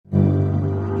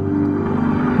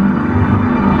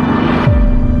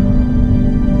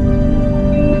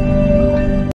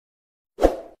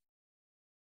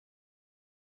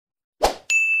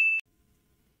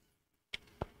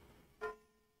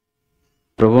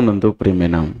ప్రభునందు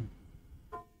ప్రియమైన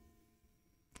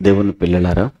దేవుని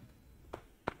పిల్లలారా,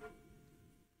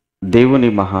 దేవుని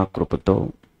మహాకృపతో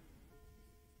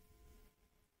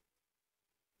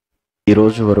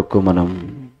ఈరోజు వరకు మనం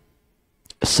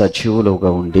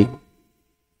సజీవులుగా ఉండి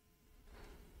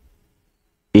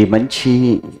ఈ మంచి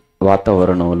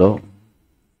వాతావరణంలో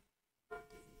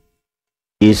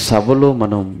ఈ సభలో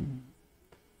మనం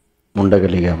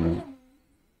ఉండగలిగాము.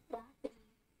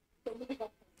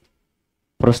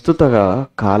 ప్రస్తుతగా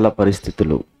కాల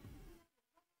పరిస్థితులు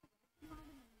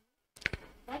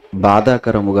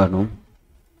బాధాకరముగాను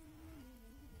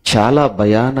చాలా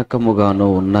భయానకముగాను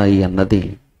ఉన్నాయి అన్నది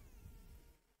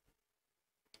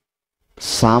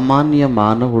సామాన్య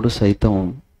మానవుడు సైతం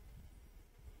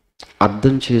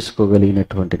అర్థం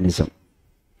చేసుకోగలిగినటువంటి నిజం.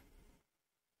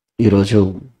 ఈరోజు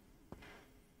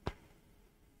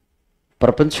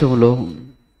ప్రపంచంలో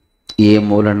ఏ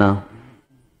మూలన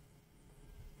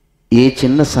ఏ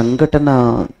చిన్న సంఘటన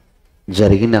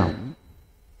జరిగినా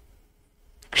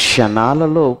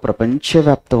క్షణాలలో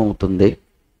ప్రపంచవ్యాప్తం అవుతుంది.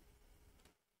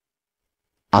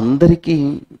 అందరికీ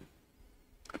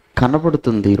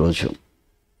కనబడుతుంది ఈరోజు.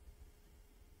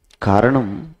 కారణం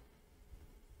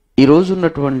ఈరోజు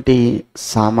ఉన్నటువంటి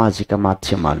సామాజిక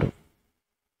మాధ్యమాలు,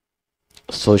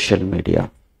 సోషల్ మీడియా.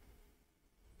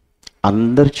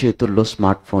 అందరి చేతుల్లో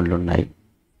స్మార్ట్ ఫోన్లు ఉన్నాయి.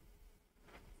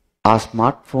 ఆ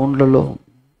స్మార్ట్ ఫోన్లలో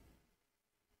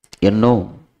ఎన్నో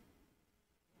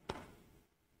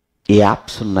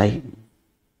యాప్స్ ఉన్నాయి.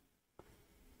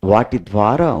 వాటి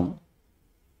ద్వారా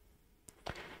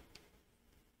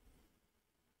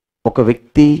ఒక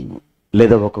వ్యక్తి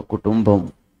లేదా ఒక కుటుంబం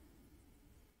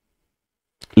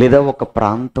లేదా ఒక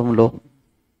ప్రాంతంలో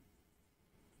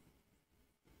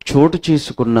చోటు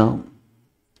చేసుకున్న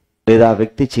లేదా ఆ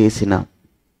వ్యక్తి చేసిన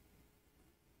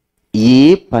ఏ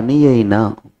పని అయినా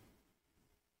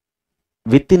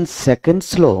విత్ ఇన్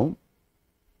సెకండ్స్లో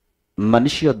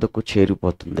మనిషి వద్దకు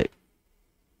చేరిపోతుంది.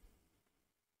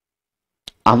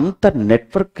 అంత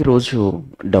నెట్వర్క్ ఈరోజు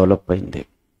డెవలప్ అయింది.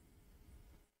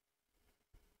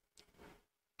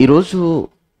 ఈరోజు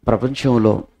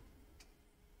ప్రపంచంలో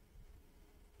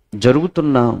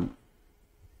జరుగుతున్న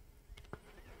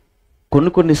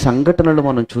కొన్ని సంఘటనలు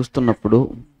మనం చూస్తున్నప్పుడు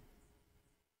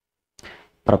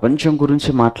ప్రపంచం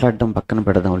గురించి మాట్లాడడం పక్కన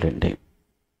పెడదాంలేండి.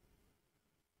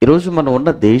 ఈరోజు మనం ఉన్న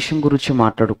దేశం గురించి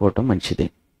మాట్లాడుకోవటం మంచిది.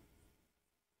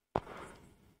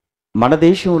 మన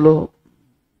దేశంలో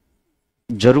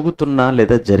జరుగుతున్న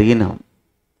లేదా జరిగిన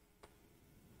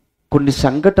కొన్ని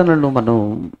సంఘటనలను మనం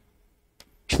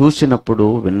చూసినప్పుడు,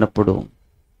 విన్నప్పుడు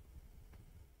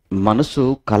మనసు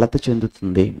కలత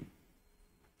చెందుతుంది,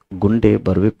 గుండె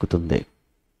బరువెక్కుతుంది.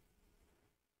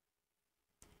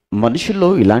 మనుషుల్లో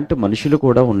ఇలాంటి మనుషులు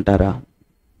కూడా ఉంటారా?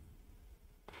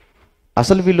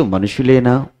 అసలు వీళ్ళు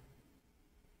మనుషులేనా?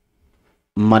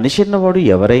 మనిషి అన్నవాడు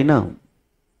ఎవరైనా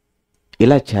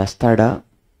ఇలా చేస్తాడా,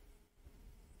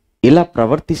 ఇలా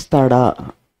ప్రవర్తిస్తాడా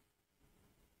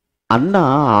అన్న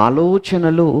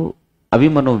ఆలోచనలు అవి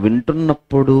మనం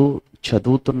వింటున్నప్పుడు,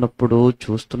 చదువుతున్నప్పుడు,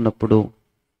 చూస్తున్నప్పుడు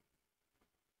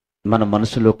మన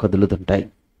మనసులో కదులుతుంటాయి.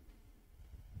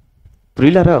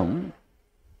 ప్రియులారా,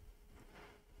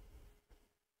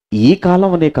 ఈ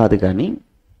కాలం అనే కాదు కానీ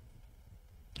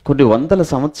కొన్ని వందల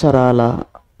సంవత్సరాల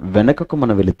వెనకకు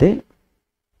మనం వెళితే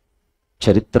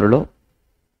చరిత్రలో,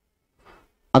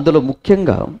 అందులో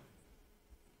ముఖ్యంగా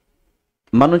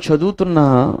మనం చదువుతున్న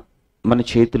మన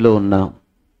చేతిలో ఉన్న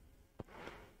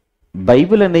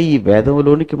బైబిల్ అనే ఈ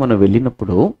వేదంలోనికి మనం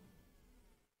వెళ్ళినప్పుడు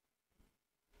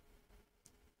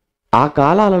ఆ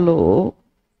కాలాలలో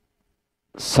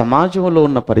సమాజంలో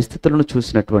ఉన్న పరిస్థితులను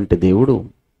చూసినటువంటి దేవుడు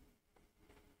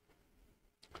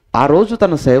ఆ రోజు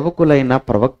తన సేవకులైన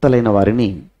ప్రవక్తలైన వారిని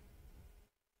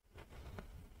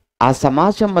ఆ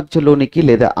సమాజం మధ్యలోనికి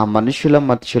లేదా ఆ మనుషుల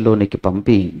మధ్యలోనికి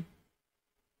పంపి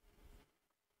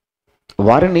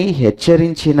వారిని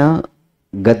హెచ్చరించిన,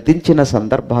 గద్దించిన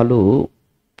సందర్భాలు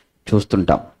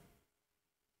చూస్తుంటాం.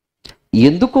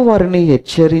 ఎందుకు వారిని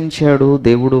హెచ్చరించాడు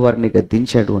దేవుడు, వారిని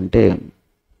గద్దించాడు అంటే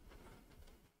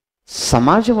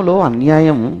సమాజంలో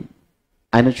అన్యాయం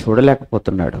ఆయన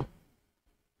చూడలేకపోతున్నాడు.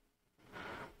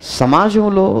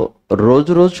 సమాజంలో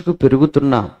రోజు రోజుకు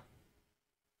పెరుగుతున్న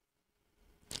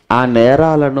ఆ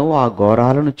నేరాలను, ఆ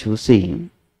ఘోరాలను చూసి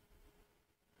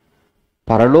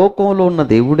పరలోకంలో ఉన్న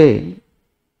దేవుడే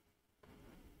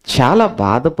చాలా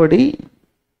బాధపడి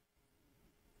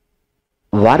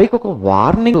వారికి ఒక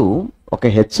వార్నింగ్, ఒక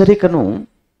హెచ్చరికను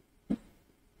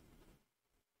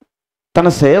తన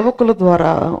సేవకుల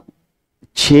ద్వారా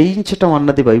చేయించటం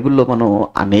అన్నది బైబిల్లో మనం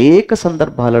అనేక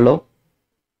సందర్భాలలో,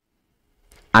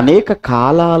 అనేక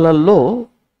కాలాలలో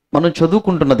మనం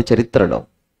చదువుకుంటున్నది చరిత్రలో.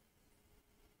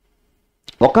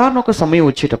 ఒకానొక సమయం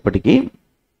వచ్చేటప్పటికి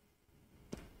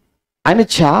ఆయన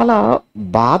చాలా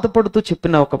బాధపడుతూ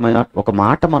చెప్పిన ఒక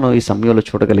మాట మనం ఈ సమయంలో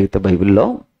చూడగలిగితే బైబిల్లో,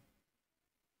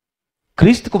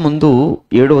 క్రీస్తుకు ముందు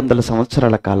 700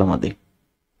 సంవత్సరాల కాలం అది.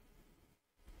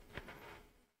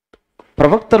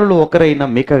 ప్రవక్తలలో ఒకరైన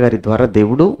మీకా గారి ద్వారా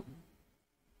దేవుడు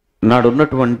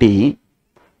నాడున్నటువంటి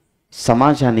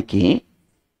సమాజానికి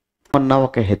అన్న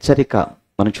ఒక హెచ్చరిక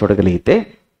మనం చూడగలిగితే,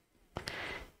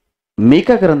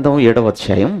 మీకా గ్రంథం 7వ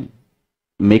అధ్యాయం,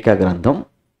 మీకా గ్రంథం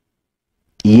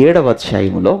 7వ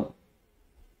అధ్యాయంలో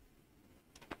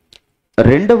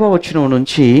 2వ వచనం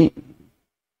నుంచి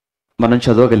మనం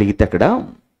చదవగలిగితే, అక్కడ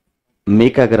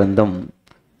మీకా గ్రంథం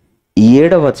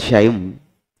 7వ అధ్యాయం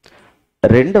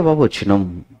 2వ వచనం,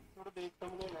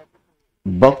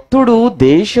 భక్తుడు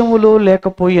దేశములో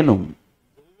లేకపోయెను,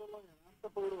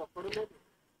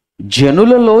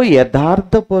 జనులలో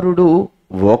యథార్థపరుడు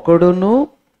ఒకడును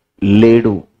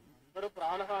లేడు.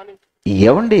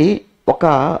 ఏమండి, ఒక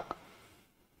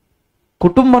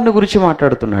కుటుంబాన్ని గురించి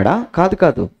మాట్లాడుతున్నాడా? కాదు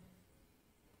కాదు.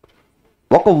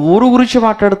 ఒక ఊరు గురించి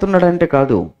మాట్లాడుతున్నాడంటే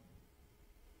కాదు,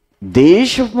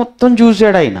 దేశం మొత్తం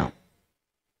చూశాడు ఆయన.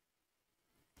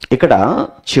 ఇక్కడ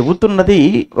చెబుతున్నది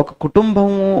ఒక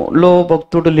కుటుంబంలో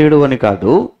భక్తుడు లేడు అని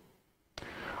కాదు,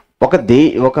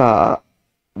 ఒక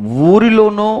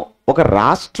ఊరిలోనో ఒక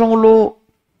రాష్ట్రంలో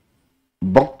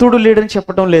భక్తుడు లేడని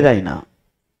చెప్పడం లేదు. ఆయన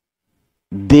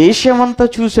దేశమంతా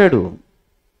చూశాడు.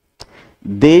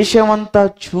 దేశమంతా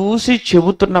చూసి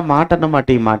చెబుతున్న మాట అన్నమాట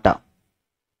ఈ మాట.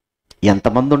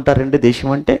 ఎంతమంది ఉంటారండి దేశం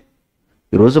అంటే?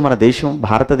 ఈరోజు మన దేశం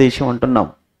భారతదేశం అంటున్నాం,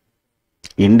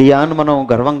 ఇండియాను మనం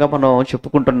గర్వంగా మనం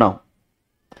చెప్పుకుంటున్నాం.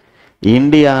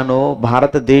 ఇండియానో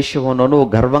భారతదేశంలోనూ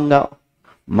గర్వంగా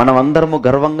మనమందరము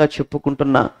గర్వంగా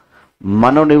చెప్పుకుంటున్న,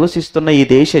 మనం నివసిస్తున్న ఈ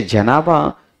దేశ జనాభా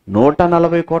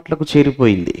 140 కోట్లకు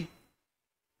చేరిపోయింది.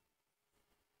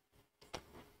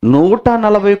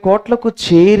 140 కోట్లకు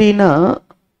చేరిన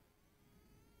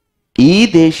ఈ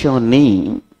దేశాన్ని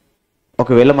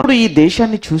ఒకవేళ మనం ఈ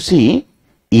దేశాన్ని చూసి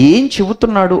ఏం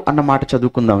చెబుతున్నాడు అన్న మాట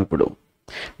చదువుకుందాం. ఇప్పుడు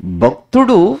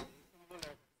భక్తుడు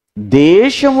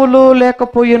దేశములో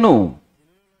లేకపోయెను.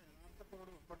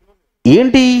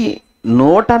 ఏంటి,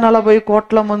 140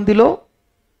 కోట్ల మందిలో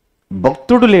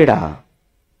భక్తుడు లేడా?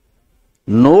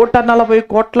 140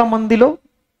 కోట్ల మందిలో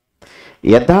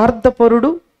యథార్థపరుడు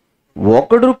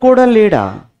ఒకడు కూడా లేడా?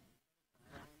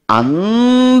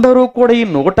 అందరూ కూడా, ఈ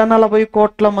 140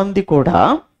 కోట్ల మంది కూడా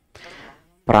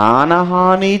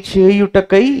ప్రాణహాని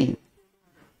చేయుటకై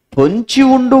పొంచి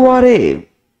ఉండువారే.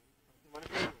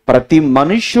 ప్రతి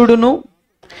మనుష్యుడును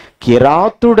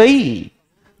కిరాతుడై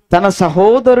తన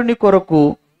సహోదరుని కొరకు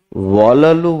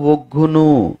వలలు ఒగ్గును,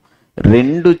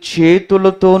 2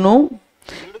 చేతులతోనూ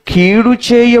కీడు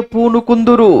చేయ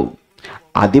పూనుకుందురు.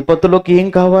 అధిపతులకు ఏం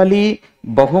కావాలి?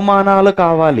 బహుమానాలు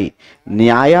కావాలి.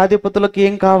 న్యాయాధిపతులకు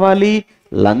ఏం కావాలి?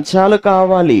 లంచాలు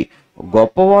కావాలి.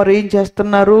 గొప్పవారు ఏం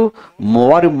చేస్తున్నారు?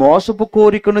 వారి మోసపు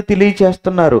కోరికను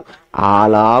తెలియచేస్తున్నారు.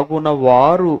 అలాగున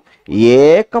వారు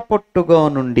ఏకపట్టుగా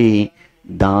నుండి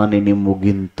దానిని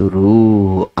ముగింతురు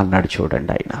అన్నాడు.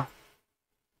 చూడండి, ఆయన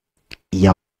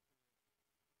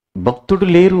భక్తులు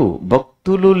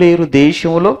లేరు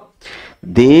దేశములో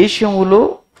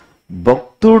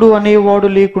భక్తుడు అనేవాడు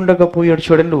లేకుండా పోయాడు.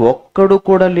 చూడండి, ఒక్కడు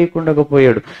కూడా లేకుండా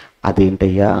పోయాడు.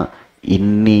 అదేంటయ్యా,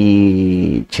 ఇన్ని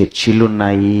చర్చిలు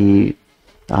ఉన్నాయి,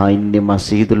 ఇన్ని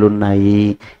మసీదులు ఉన్నాయి,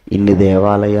 ఇన్ని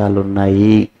దేవాలయాలు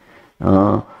ఉన్నాయి,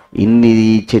 ఇన్ని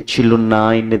చర్చిలున్నా,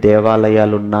 ఇన్ని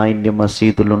దేవాలయాలున్నా, ఇన్ని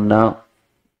మసీదులున్నా,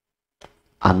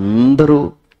 అందరూ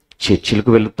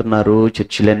చర్చిలకు వెళుతున్నారు,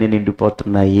 చర్చిలన్నీ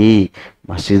నిండిపోతున్నాయి,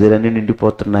 మసీదులన్నీ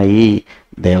నిండిపోతున్నాయి,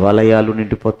 దేవాలయాలు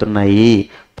నిండిపోతున్నాయి.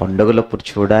 పండుగలప్పుడు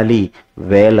చూడాలి,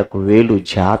 వేలకు వేలు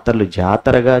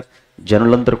జాతరగా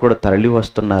జనులందరూ కూడా తరలి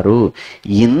వస్తున్నారు.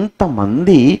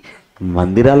 ఇంతమంది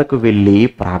మందిరాలకు వెళ్ళి,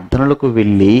 ప్రార్థనలకు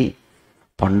వెళ్ళి,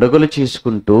 పండుగలు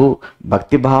చేసుకుంటూ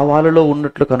భక్తి భావాలలో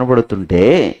ఉన్నట్లు కనబడుతుంటే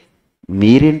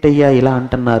మీరేంటయ్యా ఇలా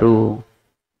అంటున్నారు?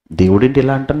 దేవుడేంటి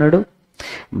ఇలా అంటున్నాడు?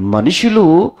 మనుషులు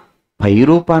పై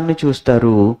రూపాన్ని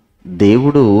చూస్తారు,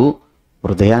 దేవుడు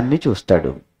హృదయాన్ని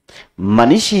చూస్తాడు.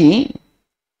 మనిషి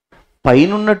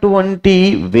పైనున్నటువంటి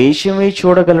వేషమే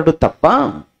చూడగలడు తప్ప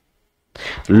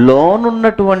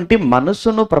లోనున్నటువంటి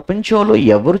మనసును ప్రపంచంలో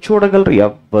ఎవరు చూడగలరు?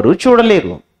 ఎవ్వరూ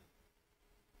చూడలేరు.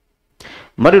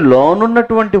 మరి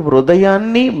లోనున్నటువంటి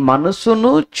హృదయాన్ని,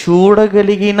 మనసును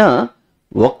చూడగలిగిన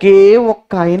ఒకే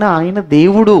ఒక్క ఆయన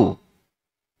దేవుడు.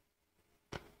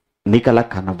 నీకు అలా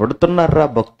కనబడుతున్నారా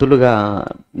భక్తులుగా?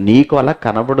 నీకు అలా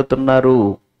కనబడుతున్నారు.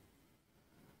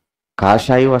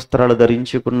 కాషాయ వస్త్రాలు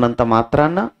ధరించుకున్నంత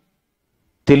మాత్రాన,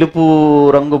 తెలుపు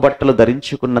రంగు బట్టలు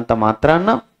ధరించుకున్నంత మాత్రాన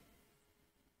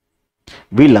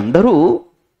వీళ్ళందరూ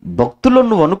భక్తులు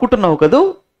నువ్వు అనుకుంటున్నావు కదూ,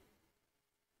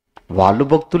 వాళ్ళు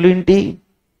భక్తులేంటి?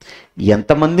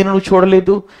 ఎంతమందిని నువ్వు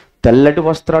చూడలేదు? తెల్లటి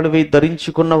వస్త్రాలు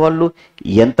ధరించుకున్న వాళ్ళు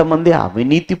ఎంతమంది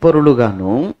అవినీతి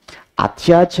పరులుగాను,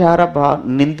 అత్యాచార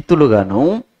నిందితులుగాను,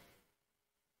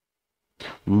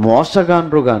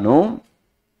 మోసగాండ్రుగాను,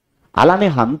 అలానే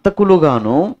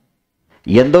హంతకులుగాను,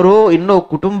 ఎన్నో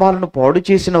కుటుంబాలను పాడు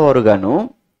చేసిన వారుగాను,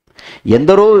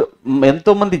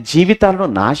 ఎంతోమంది జీవితాలను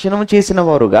నాశనం చేసిన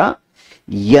వారుగా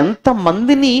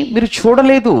ఎంతమందిని మీరు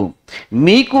చూడలేదు?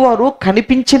 మీకు వారు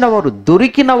కనిపించిన వారు,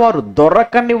 దొరికిన వారు,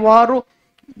 దొరకని వారు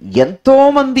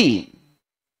ఎంతోమంది.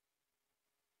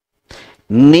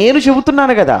 నేను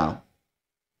చెబుతున్నాను కదా,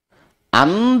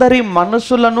 అందరి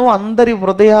మనసులను, అందరి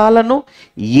హృదయాలను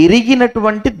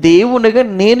ఎరిగినటువంటి దేవునిగా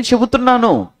నేను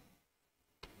చెబుతున్నాను.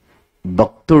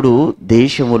 భక్తుడు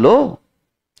దేశములో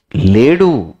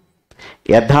లేడు,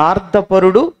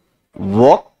 యథార్థపరుడు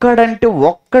ఒక్కడంటే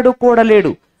ఒక్కడు కూడా లేడు.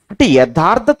 అంటే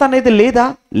యథార్థత అనేది లేదా?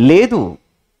 లేదు.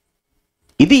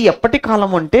 ఇది ఎప్పటి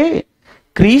కాలం అంటే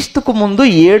క్రీస్తుకు ముందు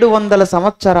 700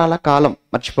 సంవత్సరాల కాలం.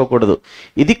 మర్చిపోకూడదు,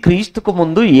 ఇది క్రీస్తుకు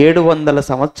ముందు 700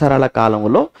 సంవత్సరాల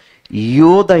కాలంలో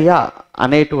యోదయ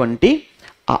అనేటువంటి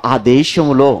ఆ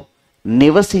దేశంలో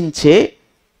నివసించే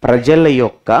ప్రజల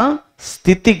యొక్క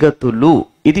స్థితిగతులు.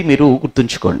 ఇది మీరు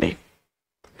గుర్తుంచుకోండి.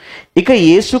 ఇక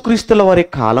యేసుక్రీస్తుల వారి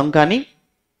కాలం కానీ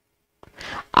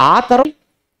ఆ తర్వాత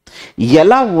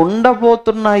ఎలా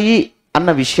ఉండబోతున్నాయి అన్న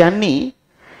విషయాన్ని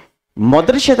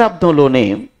మొదటి శతాబ్దంలోనే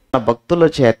భక్తుల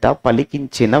చేత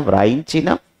పలికించిన, వ్రాయించిన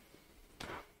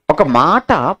ఒక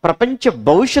మాట, ప్రపంచ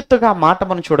భవిష్యత్తుగా మాట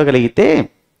మనం చూడగలిగితే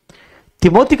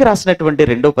తిమోతికి రాసినటువంటి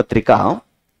 2వ పత్రిక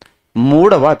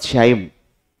 3వ అధ్యాయం,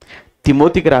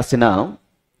 తిమోతికి రాసిన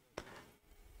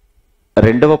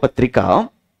 2వ పత్రిక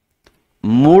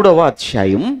 3వ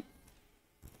అధ్యాయం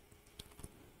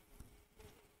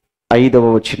 5వ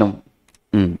వచనం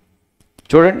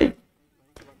చూడండి.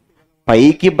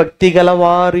 పైకి భక్తి గల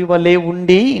వారి వలె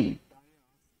ఉండి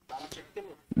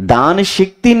దాని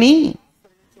శక్తిని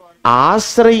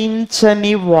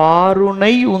ఆశ్రయించని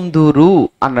వారునై ఉందురు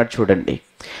అన్నాడు. చూడండి,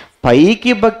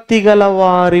 పైకి భక్తి గల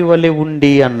వారి వలె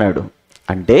ఉండి అన్నాడు.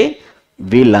 అంటే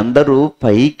వీళ్ళందరూ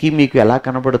పైకి మీకు ఎలా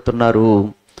కనబడుతున్నారు?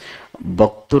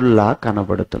 భక్తుల్లా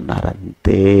కనబడుతున్నారు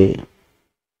అంతే,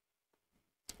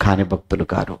 కాని భక్తులు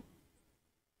కారు.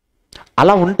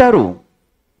 అలా ఉంటారు.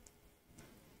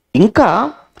 ఇంకా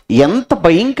ఎంత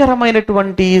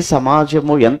భయంకరమైనటువంటి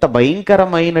సమాజము, ఎంత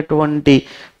భయంకరమైనటువంటి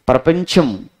ప్రపంచం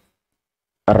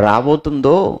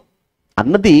రాబోతుందో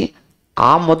అన్నది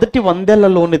ఆ మొదటి 100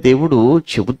 ఏళ్లలోని దేవుడు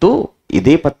చెబుతూ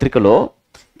ఇదే పత్రికలో,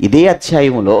 ఇదే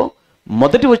అధ్యాయంలో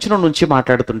మొదటి వచనం నుంచి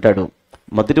మాట్లాడుతుంటాడు.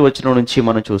 మొదటి వచనం నుంచి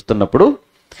మనం చూస్తున్నప్పుడు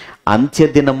అంత్య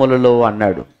దినములలో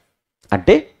అన్నాడు.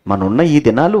 అంటే మనున్న ఈ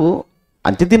దినాలు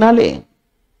అంత్య దినాలే.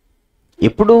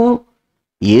 ఎప్పుడు?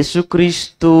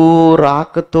 యేసుక్రీస్తు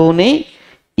రాకతోనే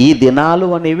ఈ దినాలు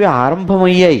అనేవి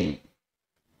ఆరంభమయ్యాయి.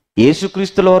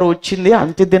 యేసుక్రీస్తుల వారు వచ్చింది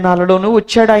అంత్య దినాలలోనూ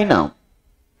వచ్చాడు ఆయన.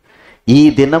 ఈ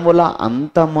దినముల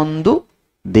అంతమందు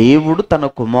దేవుడు తన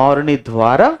కుమారుని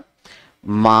ద్వారా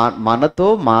మనతో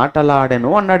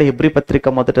మాటలాడెను అన్నాడు హెబ్రీ పత్రిక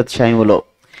 1వ అధ్యాయంలో.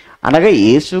 అనగా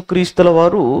యేసుక్రీస్తుల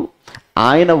వారు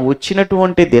ఆయన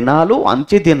వచ్చినటువంటి దినాలు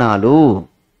అంత్య దినాలు,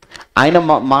 ఆయన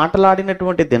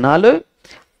మాటలాడినటువంటి దినాలు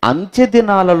అంత్య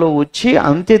దినాలలో వచ్చి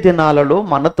అంత్య దినాలలో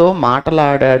మనతో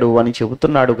మాటలాడాడు అని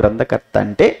చెబుతున్నాడు గ్రంథకర్త.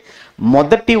 అంటే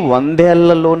మొదటి 100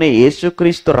 ఏళ్లలోనే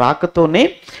యేసుక్రీస్తు రాకతోనే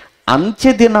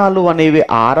అంత్య దినాలు అనేవి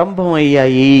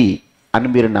ఆరంభమయ్యాయి అని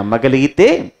మీరు నమ్మగలిగితే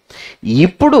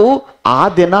ఇప్పుడు ఆ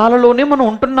దినాలలోనే మనం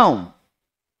ఉంటున్నాం.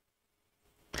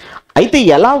 అయితే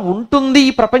ఎలా ఉంటుంది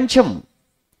ఈ ప్రపంచం,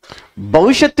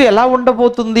 భవిష్యత్తు ఎలా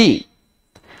ఉండబోతుంది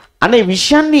అనే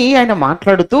విషయాన్ని ఆయన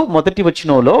మాట్లాడుతూ మొదటి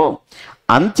వచనంలో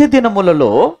అంత్య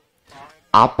దినములలో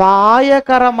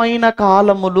అపాయకరమైన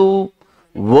కాలములు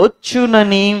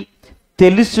వచ్చునని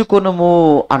తెలుసుకొనుము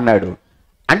అన్నాడు.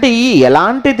 అంటే ఈ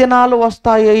ఎలాంటి దినాలు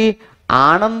వస్తాయి?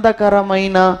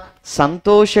 ఆనందకరమైన,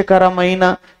 సంతోషకరమైన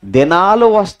దినాలు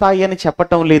వస్తాయి అని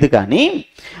చెప్పటం లేదు, కానీ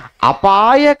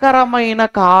అపాయకరమైన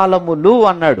కాలములు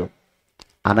అన్నాడు.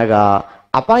 అనగా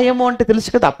అపాయము అంటే తెలుసు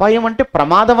కదా, అపాయం అంటే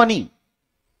ప్రమాదం అని,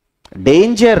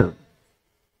 డేంజర్.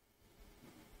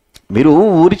 మీరు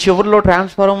ఊరి చివరిలో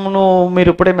ట్రాన్స్ఫార్మర్ను మీరు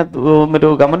ఎప్పుడైనా మీరు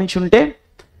గమనించుంటే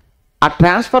ఆ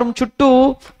ట్రాన్స్ఫార్మర్ చుట్టూ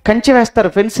కంచె వేస్తారు,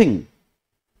 ఫెన్సింగ్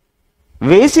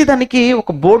వేసి దానికి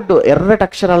ఒక బోర్డు ఎర్రటి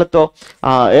అక్షరాలతో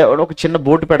ఒక చిన్న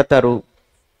బోర్డు పెడతారు,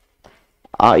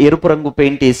 ఎరుపు రంగు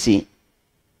పెయింట్ వేసి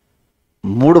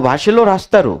 3 భాషల్లో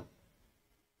రాస్తారు.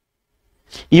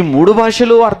 ఈ 3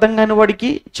 భాషలు అర్థం కాని వాడికి,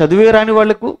 చదివే రాని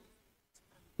వాళ్ళకు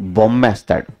బొమ్మ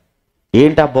వేస్తాడు.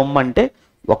 ఏంటి ఆ బొమ్మ అంటే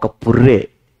ఒక పుర్రే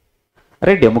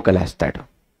 2 ఎముకలేస్తాడు.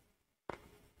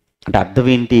 అంటే అర్థం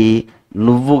ఏంటి?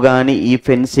 నువ్వు కానీ ఈ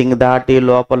ఫెన్సింగ్ దాటి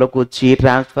లోపలికి వచ్చి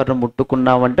ట్రాన్స్ఫర్ను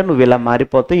ముట్టుకున్నావంటే నువ్వు ఇలా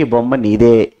మారిపోతే ఈ బొమ్మ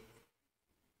నీదే.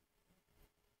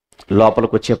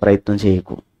 లోపలికి వచ్చే ప్రయత్నం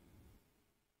చేయకు.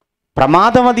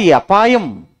 ప్రమాదం, అది అపాయం.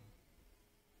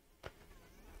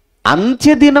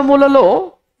 అంత్యదినములలో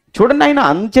చూడండి, ఆయన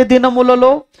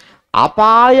అంత్యదినములలో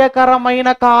అపాయకరమైన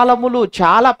కాలములు,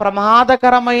 చాలా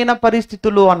ప్రమాదకరమైన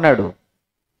పరిస్థితులు అన్నాడు.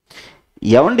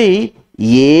 ఏమండి,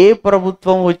 ఏ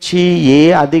ప్రభుత్వం వచ్చి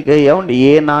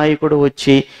ఏ నాయకుడు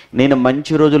వచ్చి నేను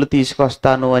మంచి రోజులు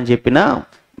తీసుకొస్తాను అని చెప్పినా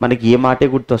మనకి ఏ మాటే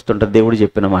గుర్తొస్తుంటుంది? దేవుడు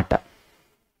చెప్పిన మాట.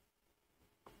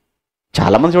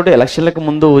 చాలామంది చూడండి, ఎలక్షన్లకు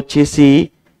ముందు వచ్చేసి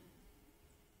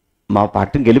మా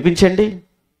పార్టీని గెలిపించండి,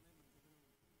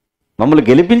 మమ్మల్ని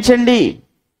గెలిపించండి,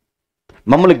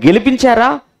 మమ్మల్ని గెలిపించారా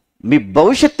మీ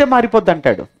భవిష్యత్తే మారిపోద్ది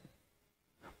అంటాడు.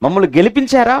 మమ్మల్ని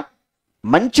గెలిపించారా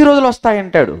మంచి రోజులు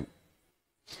వస్తాయంటాడు.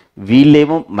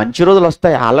 వీళ్ళేమో మంచి రోజులు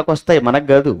వస్తాయి, వాళ్ళకు వస్తాయి, మనకు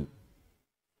కాదు.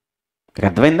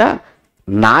 అర్థమైందా?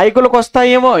 నాయకులకు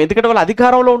వస్తాయేమో, ఎందుకంటే వాళ్ళు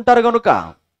అధికారంలో ఉంటారు కనుక.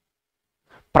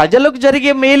 ప్రజలకు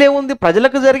జరిగే మేలే ఉంది,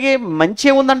 ప్రజలకు జరిగే మంచి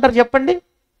ఏముందంటారు చెప్పండి?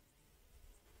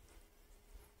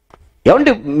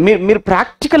 ఏమండి, మీరు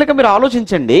ప్రాక్టికల్గా మీరు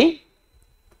ఆలోచించండి.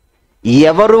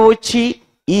 ఎవరు వచ్చి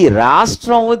ఈ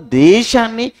రాష్ట్రం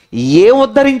దేశాన్ని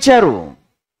ఉద్ధరించారు?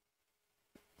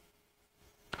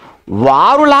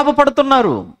 వారు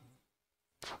లాభపడుతున్నారు.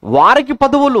 వారికి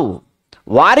పదవులు,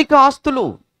 వారికి ఆస్తులు,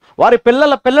 వారి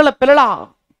పిల్లల పిల్లల పిల్లల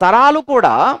తరాలు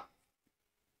కూడా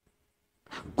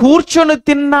కూర్చొని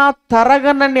తిన్న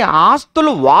తరగనన్ని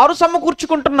ఆస్తులు వారు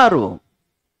సమకూర్చుకుంటున్నారు.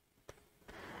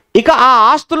 ఇక ఆ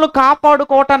ఆస్తులను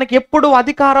కాపాడుకోవటానికి ఎప్పుడు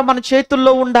అధికారం మన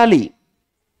చేతుల్లో ఉండాలి.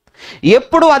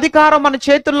 ఎప్పుడు అధికారం మన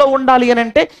చేతుల్లో ఉండాలి అని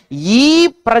అంటే ఈ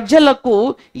ప్రజలకు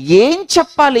ఏం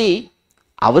చెప్పాలి?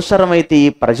 అవసరమైతే ఈ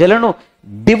ప్రజలను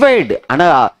డివైడ్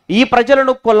అనగా ఈ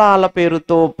ప్రజలను కులాల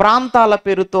పేరుతో, ప్రాంతాల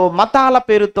పేరుతో, మతాల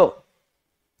పేరుతో,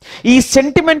 ఈ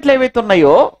సెంటిమెంట్లు ఏవైతే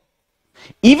ఉన్నాయో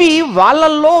ఇవి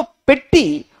వాళ్ళల్లో పెట్టి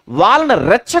వాళ్ళని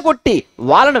రెచ్చగొట్టి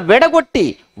వాళ్ళని వెడగొట్టి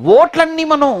ఓట్లన్నీ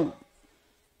మనం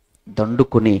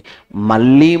దండుకుని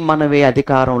మళ్ళీ మనమే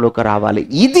అధికారంలోకి రావాలి.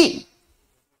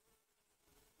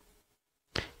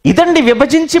 ఇదండి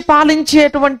విభజించి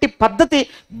పాలించేటువంటి పద్ధతి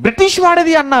బ్రిటిష్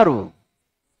వాడిది అన్నారు.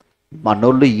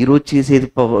 మనోళ్ళు ఈరోజు చేసేది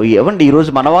ఏమండి,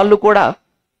 ఈరోజు మన వాళ్ళు కూడా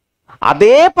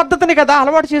అదే పద్ధతిని కదా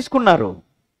అలవాటు చేసుకున్నారు.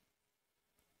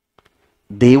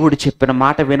 దేవుడు చెప్పిన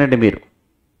మాట వినండి మీరు.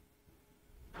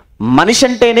 మనిషి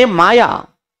అంటేనే మాయ.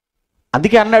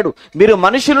 అందుకే అన్నాడు, మీరు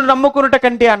మనుషులను నమ్ముకున్నట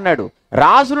కంటే అన్నాడు,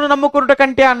 రాజులను నమ్ముకున్నట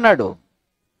కంటే అన్నాడు.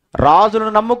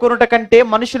 రాజులను నమ్ముకున్నట కంటే,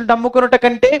 మనుషులు నమ్ముకున్నట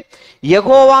కంటే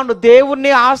యెహోవాను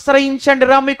దేవుణ్ణి ఆశ్రయించండి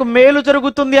రా, మీకు మేలు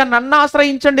జరుగుతుంది అని నన్ను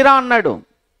ఆశ్రయించండి రా అన్నాడు.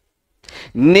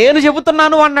 నేను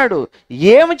చెబుతున్నాను అన్నాడు.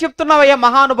 ఏమి చెప్తున్నావయ్యా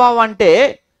మహానుభావ అంటే,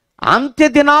 అంత్య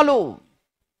దినాలు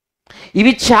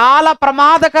ఇవి చాలా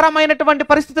ప్రమాదకరమైనటువంటి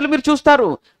పరిస్థితులు మీరు చూస్తారు.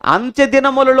 అంత్య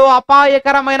దినములలో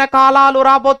అపాయకరమైన కాలాలు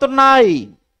రాబోతున్నాయి.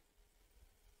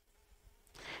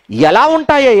 ఎలా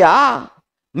ఉంటాయ్యా?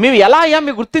 మేము ఎలా అయ్యా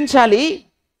మేము గుర్తించాలి?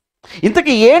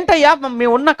 ఇంతకీ ఏంటయ్యా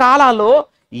మేము ఉన్న కాలాల్లో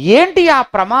ఏంటి ఆ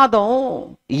ప్రమాదం,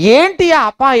 ఏంటి ఆ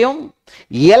అపాయం,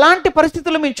 ఎలాంటి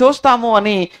పరిస్థితులు మేము చూస్తాము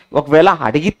అని ఒకవేళ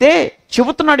అడిగితే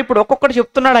చెబుతున్నాడు. ఇప్పుడు ఒక్కొక్కటి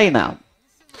చెప్తున్నాడు ఆయన.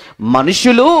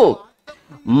 మనుషులు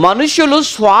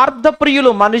స్వార్థప్రియులు.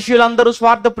 మనుషులందరూ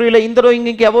స్వార్థప్రియులు. ఇందులో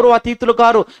ఇంకెవరు అతీతులు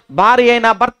కారు. భార్య అయినా,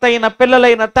 భర్త అయినా,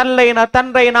 పిల్లలైనా, తల్లైనా,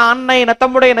 తండ్రైనా, అన్నైనా,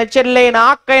 తమ్ముడైనా, చెల్లైనా,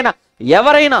 అక్కైనా,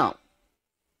 ఎవరైనా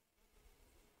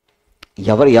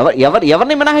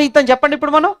ఎవరిని మినహాయిద్దాం చెప్పండి?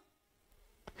 ఇప్పుడు మనం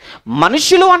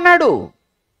మనుషులు అన్నాడు.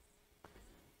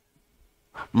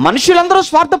 మనుషులందరూ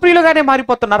స్వార్థప్రియులుగానే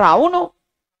మారిపోతున్నారు. అవును,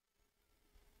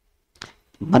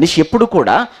 మనిషి ఎప్పుడు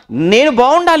కూడా నేను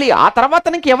బాగుండాలి, ఆ తర్వాత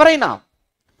నీకు ఎవరైనా,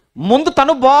 ముందు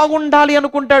తను బాగుండాలి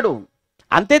అనుకుంటాడు.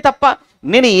 అంతే తప్ప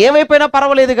నేను ఏమైపోయినా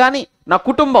పర్వాలేదు కానీ, నా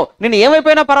కుటుంబం నేను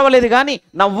ఏమైపోయినా పర్వాలేదు కానీ,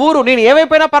 నా ఊరు నేను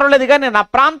ఏమైపోయినా పర్వాలేదు కానీ, నా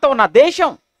ప్రాంతం, నా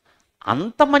దేశం,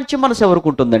 అంత మంచి మనసు ఎవరికి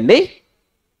ఉంటుందండి?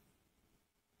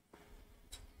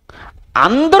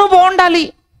 అందరూ బాగుండాలి,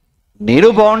 నేను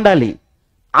బాగుండాలి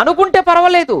అనుకుంటే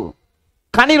పర్వాలేదు.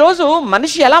 కానీ ఈరోజు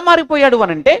మనిషి ఎలా మారిపోయాడు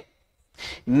అనంటే,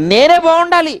 నేనే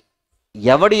బాగుండాలి,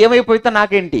 ఎవడు ఏమైపోతే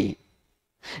నాకేంటి,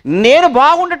 నేను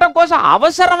బాగుండటం కోసం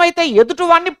అవసరమైతే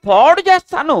ఎదుటివాడిని పాడు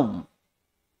చేస్తాను.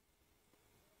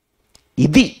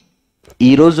 ఇది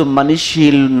ఈరోజు మనిషి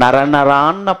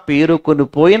నరనరాన్న పేరుకొని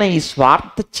పోయిన ఈ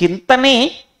స్వార్థ చింతనే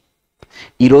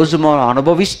ఈరోజు మనం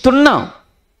అనుభవిస్తున్నాం.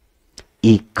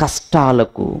 ఈ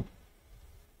కష్టాలకు,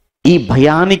 ఈ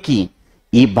భయానికి,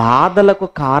 ఈ బాధలకు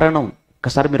కారణం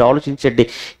ఒక్కసారి మీరు ఆలోచించండి.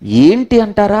 ఏంటి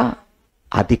అంటారా?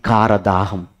 అధికార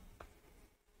దాహం.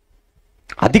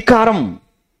 అధికారం.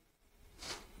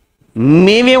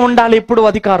 మేమే ఉండాలి ఎప్పుడు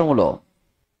అధికారంలో,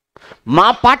 మా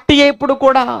పార్టీ ఎప్పుడు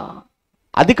కూడా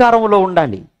అధికారంలో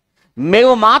ఉండాలి,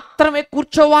 మేము మాత్రమే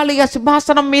కూర్చోవాలి ఆ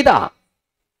సింహాసనం మీద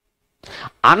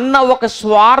అన్న ఒక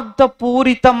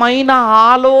స్వార్థపూరితమైన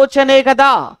ఆలోచనే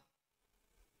కదా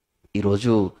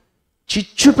ఈరోజు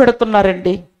చిచ్చు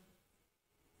పెడుతున్నారండి.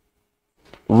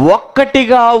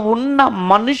 ఒక్కటిగా ఉన్న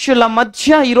మనుషుల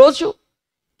మధ్య ఈరోజు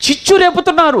చిచ్చు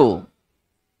రేపుతున్నారు.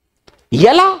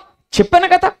 ఎలా? చెప్పాను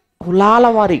కదా, కులాల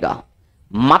వారీగా,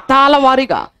 మతాల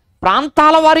వారీగా,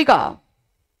 ప్రాంతాల వారీగా.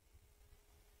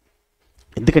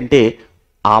 ఎందుకంటే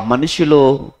ఆ మనిషిలో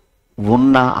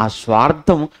ఉన్న ఆ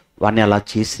స్వార్థం వాడిని అలా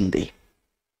చేసింది.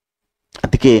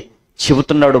 అందుకే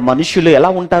చెబుతున్నాడు, మనుషులు ఎలా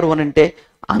ఉంటారు అని అంటే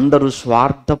అందరూ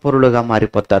స్వార్థపరులుగా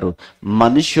మారిపోతారు,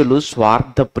 మనుషులు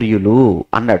స్వార్థప్రియులు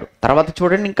అన్నాడు. తర్వాత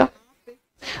చూడండి, ఇంకా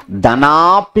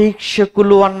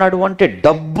ధనాపేక్షకులు అన్నాడు. అంటే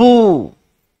డబ్బు,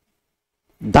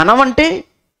 ధనం అంటే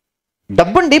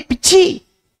డబ్బు అండి, పిచ్చి.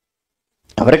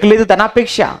 ఎవరికి లేదు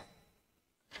ధనాపేక్ష?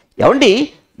 ఏమండి,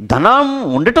 ధనం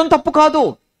ఉండటం తప్పు కాదు,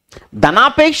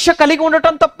 ధనాపేక్ష కలిగి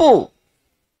ఉండటం తప్పు.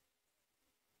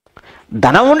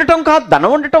 ధనం ఉండటం కాదు,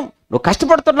 ధనం ఉండటం, నువ్వు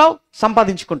కష్టపడుతున్నావు,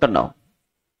 సంపాదించుకుంటున్నావు,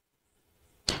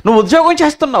 నువ్వు ఉద్యోగం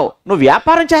చేస్తున్నావు, నువ్వు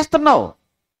వ్యాపారం చేస్తున్నావు,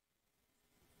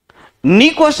 నీ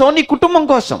కోసం, నీ కుటుంబం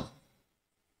కోసం.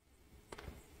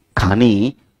 కానీ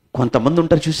కొంతమంది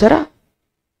ఉంటారు చూసారా,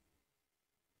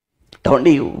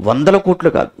 ఏమండి, 100 కోట్లు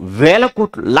కాదు, 1000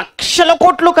 కోట్లు, లక్షల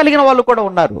కోట్లు కలిగిన వాళ్ళు కూడా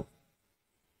ఉన్నారు.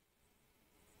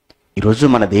 ఈరోజు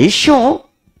మన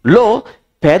దేశంలో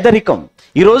పేదరికం,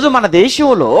 ఈరోజు మన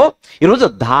దేశంలో ఈరోజు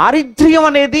దారిద్ర్యం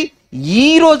అనేది ఈ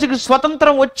రోజుకి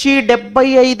స్వతంత్రం వచ్చి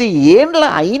 75 ఏళ్ళ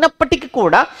అయినప్పటికీ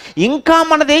కూడా ఇంకా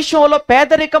మన దేశంలో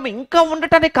పేదరికం ఇంకా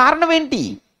ఉండటానికి కారణం ఏంటి?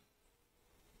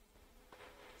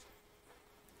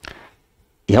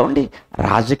 ఏమండి,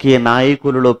 రాజకీయ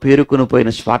నాయకులలో పేరుకుని పోయిన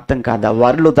స్వార్థం కాదా?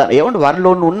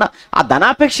 వారిలో ఉన్న ఆ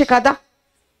ధనాపేక్ష కాదా?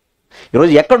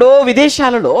 ఈరోజు ఎక్కడో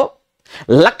విదేశాలలో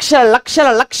లక్షల లక్షల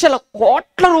లక్షల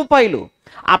కోట్ల రూపాయలు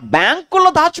ఆ బ్యాంకుల్లో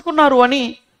దాచుకున్నారు అని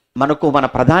మన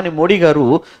ప్రధాని మోడీ గారు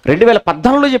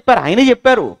 2014లో చెప్పారు. ఆయనే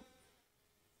చెప్పారు,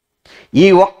 ఈ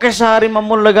ఒక్కసారి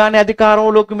మమ్మల్ని కానీ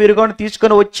అధికారంలోకి మీరు కానీ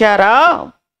తీసుకొని వచ్చారా,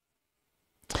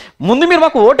 ముందు మీరు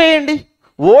మాకు ఓటేయండి,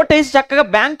 ఓటేసి చక్కగా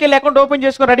బ్యాంక్ వెళ్ళి అకౌంట్ ఓపెన్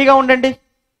చేసుకొని రెడీగా ఉండండి,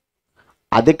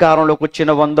 అధికారంలోకి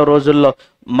వచ్చిన 100 రోజుల్లో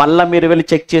మళ్ళీ మీరు వెళ్ళి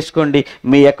చెక్ చేసుకోండి,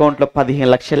 మీ అకౌంట్లో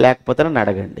 15 లక్షలు లేకపోతే నన్ను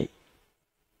అడగండి.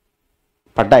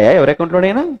 పడ్డాయా ఎవరి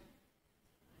అకౌంట్లోనైనా?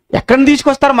 ఎక్కడిని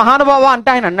తీసుకొస్తారు మహానుభావ అంటే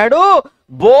ఆయన అన్నాడు,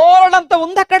 బోర్డంత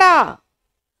ఉంది అక్కడ,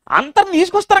 అంతని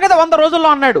తీసుకొస్తారు కదా 100 రోజుల్లో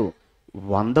అన్నాడు.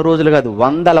 100 రోజులు కాదు,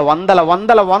 వందల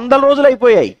రోజులు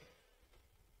అయిపోయాయి.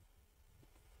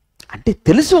 అంటే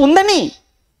తెలుసు ఉందని.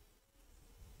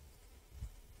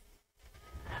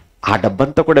 ఆ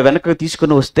డబ్బంతా కూడా వెనక్కి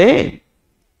తీసుకుని వస్తే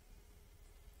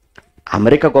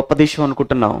అమెరికా గొప్ప దేశం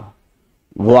అనుకుంటున్నాం,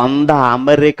 100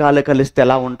 అమెరికాలు కలిస్తే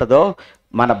ఎలా ఉంటుందో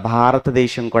మన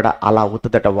భారతదేశం కూడా అలా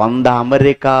అవుతుందట. 100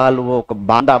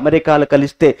 అమెరికాలు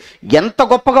కలిస్తే ఎంత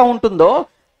గొప్పగా ఉంటుందో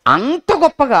అంత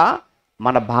గొప్పగా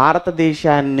మన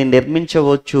భారతదేశాన్ని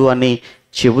నిర్మించవచ్చు అని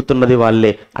చెబుతున్నది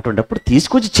వాళ్ళే. అటువంటిప్పుడు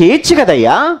తీసుకొచ్చి చేయొచ్చు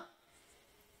కదయ్యా,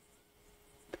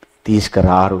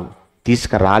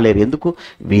 తీసుకురాలేరు. ఎందుకు?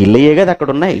 వీళ్ళయ్యే కదా అక్కడ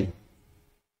ఉన్నాయి,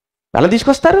 ఎలా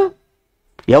తీసుకొస్తారు?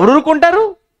 ఎవరు ఊరుకుంటారు?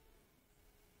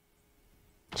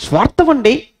 స్వార్థం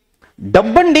అండి,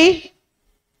 డబ్బండి.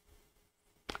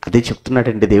 అదే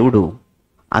చెప్తున్నాడండి దేవుడు,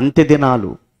 అంత్య దినాలు,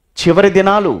 చివరి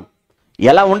దినాలు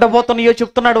ఎలా ఉండబోతున్నాయో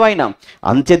చెప్తున్నాడు ఆయన.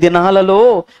 అంత్య దినాలలో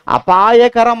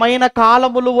అపాయకరమైన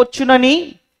కాలములు వచ్చునని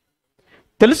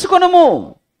తెలుసుకొనుము.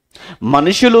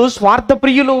 మనుషులు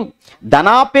స్వార్థప్రియులు,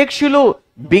 ధనాపేక్షులు,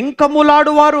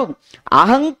 బింకములాడువారు,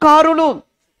 అహంకారులు,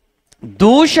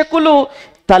 దూషకులు,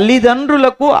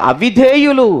 తల్లిదండ్రులకు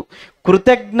అవిధేయులు,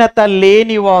 కృతజ్ఞత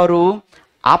లేనివారు,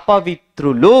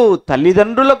 అపవిత్రులు.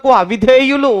 తల్లిదండ్రులకు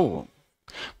అవిధేయులు,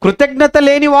 కృతజ్ఞత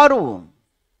లేనివారు.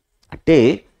 అంటే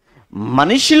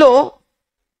మనిషిలో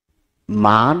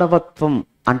మానవత్వం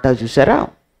అంటారు చూసారా?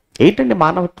 ఏంటండి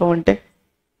మానవత్వం అంటే?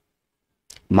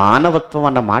 మానవత్వం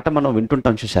అన్న మాట మనం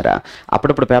వింటుంటాం చూసారా?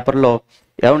 అప్పుడప్పుడు పేపర్లో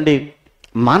ఏమండి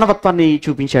మానవత్వాన్ని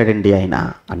చూపించాడండి ఆయన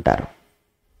అంటారు,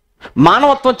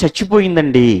 మానవత్వం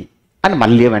చచ్చిపోయిందండి అని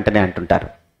మళ్ళీ వెంటనే అంటుంటారు.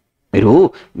 మీరు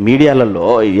మీడియాలలో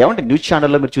ఏమంటే న్యూస్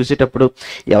ఛానల్లో మీరు చూసేటప్పుడు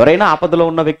ఎవరైనా ఆపదలో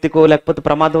ఉన్న వ్యక్తికో లేకపోతే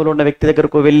ప్రమాదంలో ఉన్న వ్యక్తి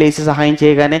దగ్గరకు వెళ్ళేసి సహాయం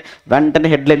చేయగానే వెంటనే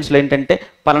హెడ్లైన్స్లో ఏంటంటే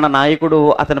పలానా నాయకుడు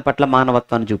అతని పట్ల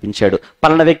మానవత్వాన్ని చూపించాడు,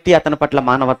 పలానా వ్యక్తి అతని పట్ల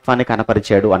మానవత్వాన్ని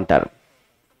కనపరిచాడు అంటారు.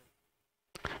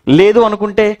 లేదు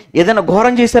అనుకుంటే ఏదైనా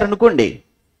ఘోరం చేశారనుకోండి,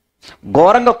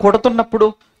 ఘోరంగా కొడుతున్నప్పుడు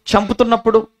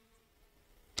చంపుతున్నప్పుడు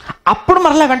అప్పుడు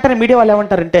మరలా వెంటనే మీడియా వాళ్ళు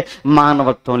ఏమంటారంటే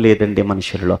మానవత్వం లేదండి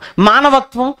మనుషుల్లో,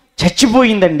 మానవత్వం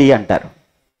చచ్చిపోయిందండి అంటారు,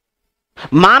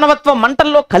 మానవత్వం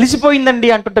మంటల్లో కలిసిపోయిందండి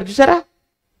అంటుంటారు. చూసారా?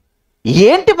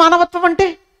 ఏంటి మానవత్వం అంటే?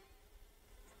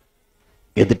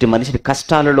 ఎదుటి మనిషిని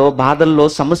కష్టాలలో, బాధల్లో,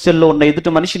 సమస్యల్లో ఉన్న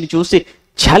ఎదుటి మనిషిని చూసి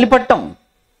జాలిపడటం,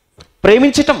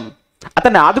 ప్రేమించటం,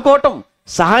 అతన్ని ఆదుకోవటం,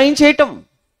 సహాయం చేయటం,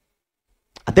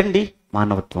 అదండి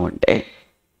మానవత్వం అంటే.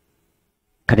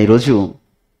 కానీ ఈరోజు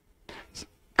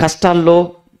కష్టాల్లో,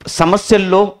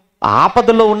 సమస్యల్లో,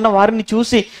 ఆపదలో ఉన్న వారిని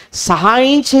చూసి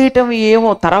సహాయం చేయటం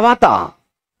ఏమో తర్వాత,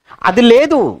 అది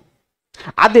లేదు.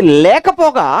 అది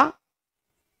లేకపోగా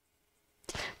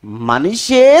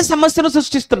మనిషే సమస్యను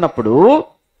సృష్టిస్తున్నప్పుడు,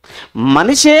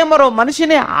 మనిషే మరో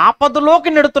మనిషిని ఆపదలోకి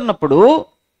నెడుతున్నప్పుడు,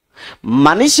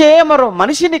 మనిషే మరో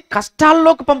మనిషిని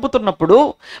కష్టాల్లోకి పంపుతున్నప్పుడు,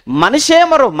 మనిషే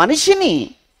మరో మనిషిని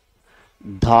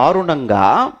దారుణంగా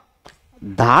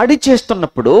దాడి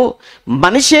చేస్తున్నప్పుడు,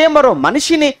 మనిషే మరో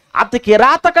మనిషిని అతి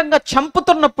కిరాతకంగా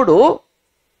చంపుతున్నప్పుడు,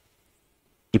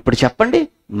 ఇప్పుడు చెప్పండి,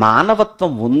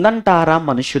 మానవత్వం ఉందంటారా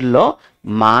మనుషుల్లో?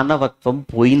 మానవత్వం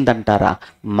పోయిందంటారా?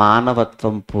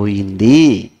 మానవత్వం పోయింది.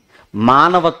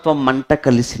 మానవత్వం మంట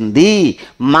కలిసింది.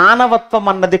 మానవత్వం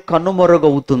అన్నది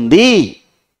కనుమరుగవుతుంది.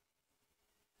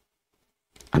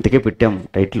 అందుకే పెట్టాం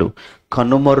టైటిల్,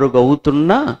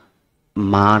 కనుమరుగవుతున్న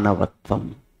మానవత్వం.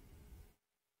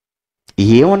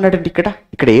 ఏమన్నాడండి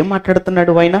ఇక్కడ ఏం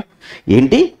మాట్లాడుతున్నాడు ఆయన?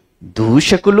 ఏంటి?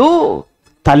 దూషకులు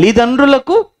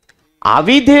తల్లిదండ్రులకు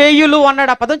అవిధేయులు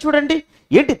అన్నాడు. ఆ పదం చూడండి.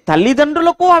 ఏంటి?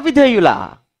 తల్లిదండ్రులకు అవిధేయులా?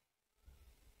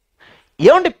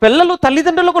 ఏమండి, పిల్లలు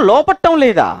తల్లిదండ్రులకు లోపట్టం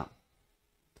లేదా?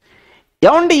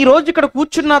 ఏమండి, ఈరోజు ఇక్కడ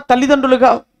కూర్చున్న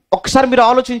తల్లిదండ్రులుగా ఒక్కసారి మీరు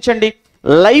ఆలోచించండి.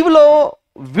 లైవ్లో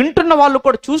వింటున్న వాళ్ళు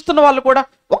కూడా, చూస్తున్న వాళ్ళు కూడా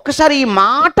ఒక్కసారి ఈ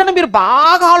మాటను మీరు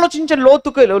బాగా ఆలోచించండి,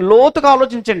 లోతుగా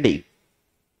ఆలోచించండి,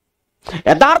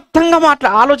 యథార్థంగా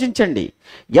ఆలోచించండి.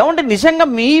 ఏమంటే నిజంగా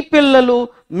మీ పిల్లలు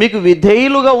మీకు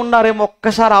విధేయులుగా ఉన్నారేమో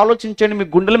ఒక్కసారి ఆలోచించండి. మీ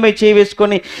గుండెల మీద చేయి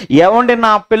వేసుకొని, ఏమంటే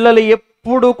నా పిల్లలు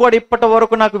ఎప్పుడు కూడా ఇప్పటి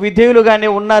వరకు నాకు విధేయులుగానే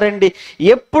ఉన్నారండి,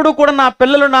 ఎప్పుడు కూడా నా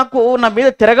పిల్లలు నా మీద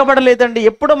తిరగబడలేదండి,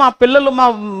 ఎప్పుడు మా పిల్లలు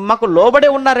మాకు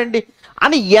లోబడే ఉన్నారండి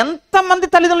అని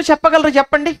ఎంతమంది తల్లిదండ్రులు చెప్పగలరు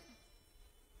చెప్పండి?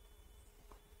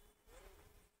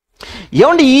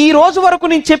 ఏమండి, ఈ రోజు వరకు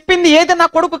నేను చెప్పింది ఏది నా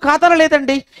కొడుకు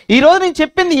కాదనలేదండి, ఈ రోజు నేను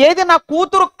చెప్పింది ఏది నా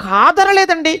కూతురు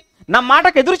కాదనలేదండి, నా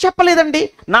మాటకు ఎదురు చెప్పలేదండి,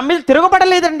 నా మీద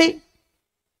తిరగబడలేదండి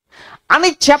అని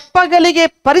చెప్పగలిగే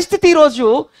పరిస్థితి ఈరోజు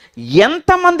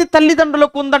ఎంతమంది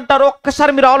తల్లిదండ్రులకు ఉందంటారో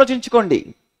ఒక్కసారి మీరు ఆలోచించుకోండి.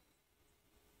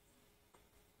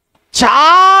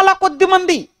 చాలా కొద్ది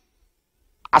మంది,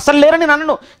 అసలు లేరని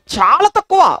నన్ను, చాలా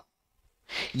తక్కువ.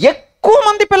 ఎక్కువ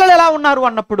మంది పిల్లలు ఎలా ఉన్నారు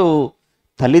అన్నప్పుడు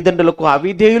తల్లిదండ్రులకు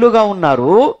అవిధేయులుగా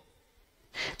ఉన్నారు,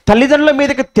 తల్లిదండ్రుల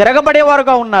మీదకి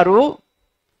తిరగబడేవారుగా ఉన్నారు.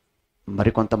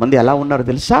 మరి కొంతమంది ఎలా ఉన్నారు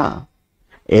తెలుసా?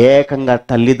 ఏకంగా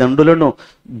తల్లిదండ్రులను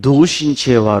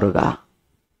దూషించేవారుగా,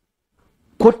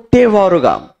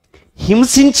 కొట్టేవారుగా,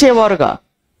 హింసించేవారుగా,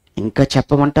 ఇంకా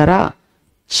చెప్పమంటారా,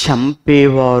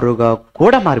 చంపేవారుగా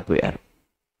కూడా మారిపోయారు.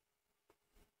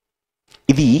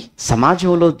 ఇది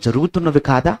సమాజంలో జరుగుతున్నవి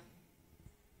కాదా?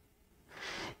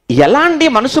 ఎలాంటి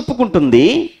మనసు ఒప్పుకుంటుంది?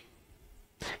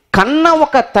 కన్న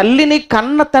ఒక తల్లిని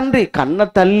కన్న తండ్రి, కన్న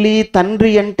తల్లి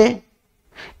తండ్రి అంటే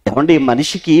ఏమండి,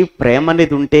 మనిషికి ప్రేమ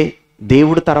అనేది ఉంటే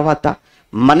దేవుడు తర్వాత,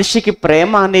 మనిషికి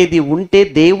ప్రేమ అనేది ఉంటే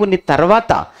దేవుని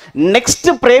తర్వాత నెక్స్ట్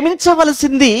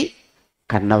ప్రేమించవలసింది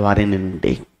కన్నవారిని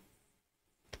నుండి.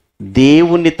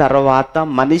 దేవుని తర్వాత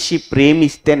మనిషి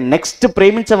ప్రేమిస్తే నెక్స్ట్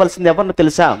ప్రేమించవలసింది ఎవరినో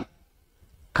తెలుసా?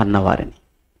 కన్నవారిని.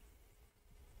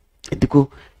 ఎందుకు?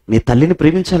 నీ తల్లిని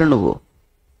ప్రేమించాలా నువ్వు?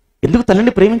 ఎందుకు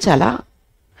తల్లిని ప్రేమించాలా?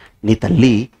 నీ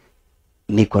తల్లి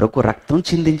నీ కొరకు రక్తం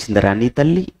చిందించిందిరా. నీ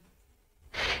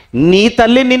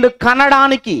తల్లి నిన్ను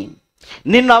కనడానికి,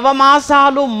 నిన్ను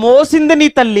నవమాసాలు మోసింది నీ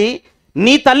తల్లి.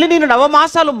 నీ తల్లి నిన్ను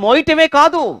నవమాసాలు మోయటమే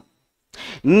కాదు,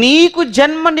 నీకు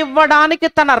జన్మనివ్వడానికి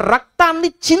తన రక్తాన్ని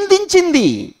చిందించింది.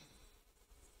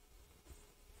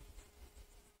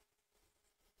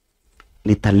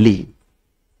 నీ తల్లి,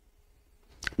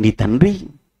 నీ తండ్రి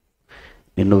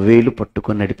నిన్ను వేలు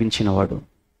పట్టుకొని నడిపించినవాడు,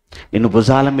 నిన్ను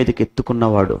భుజాల మీదకి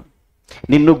ఎత్తుకున్నవాడు,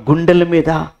 నిన్ను గుండెల మీద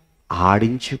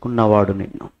ఆడించుకున్నవాడు,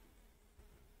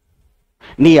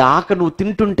 నీ ఆకలి నువ్వు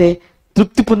తింటుంటే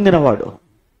తృప్తి పొందినవాడు,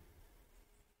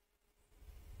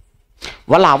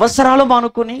 వాళ్ళ అవసరాలు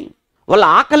మానుకొని, వాళ్ళ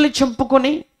ఆకలిని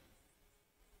చంపుకొని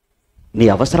నీ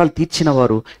అవసరాలు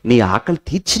తీర్చినవారు, నీ ఆకలి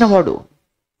తీర్చినవాడు.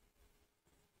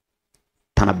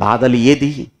 తన బాధలు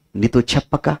ఏది నీతో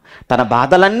చెప్పక, తన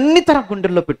బాధలన్నీ తన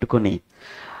గుండెల్లో పెట్టుకొని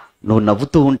నువ్వు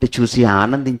నవ్వుతూ ఉంటే చూసి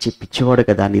ఆనందించి పిచ్చివాడు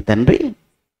కదా నీ తండ్రి.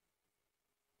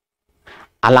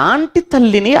 అలాంటి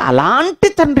తల్లిని, అలాంటి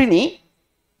తండ్రిని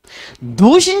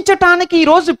దూషించటానికి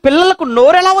ఈరోజు పిల్లలకు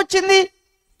నోరెలా వచ్చింది?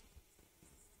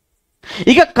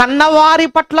 ఇక కన్నవారి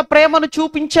పట్ల ప్రేమను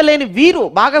చూపించలేని వీరు,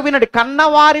 బాగా వినండి,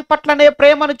 కన్నవారి పట్లనే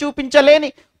ప్రేమను చూపించలేని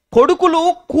కొడుకులు,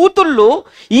 కూతుళ్ళు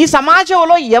ఈ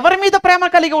సమాజంలో ఎవరి మీద ప్రేమ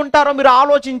కలిగి ఉంటారో మీరు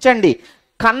ఆలోచించండి.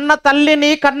 కన్న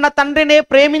తల్లిని, కన్న తండ్రిని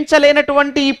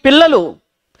ప్రేమించలేనటువంటి ఈ పిల్లలు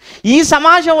ఈ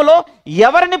సమాజంలో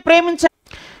ఎవరిని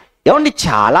ఏమండి,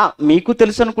 చాలా మీకు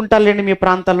తెలుసు అనుకుంటారులేండి, మీ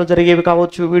ప్రాంతాల్లో జరిగేవి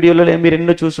కావచ్చు, వీడియోలో మీరు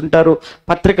ఎన్నో చూసుంటారు,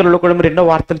 పత్రికలలో కూడా మీరు ఎన్నో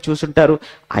వార్తలు చూసుంటారు.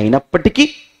 అయినప్పటికీ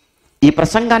ఈ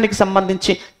ప్రసంగానికి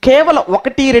సంబంధించి కేవలం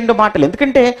 1-2 మాటలు,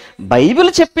 ఎందుకంటే బైబిల్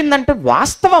చెప్పిందంటే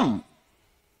వాస్తవం.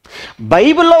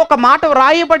 బైబిల్లో ఒక మాట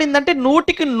వ్రాయబడిందంటే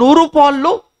 100కి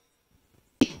 100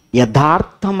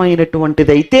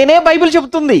 యథార్థమైనటువంటిది అయితేనే బైబిల్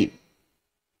చెబుతుంది.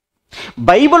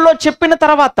 బైబిల్లో చెప్పిన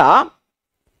తర్వాత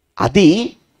అది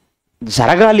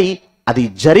జరగాలి, అది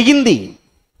జరిగింది,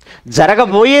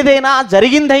 జరగబోయేదైనా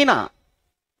జరిగిందైనా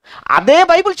అదే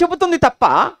బైబిల్ చెబుతుంది తప్ప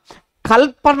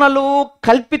కల్పనలు,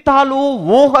 కల్పితాలు,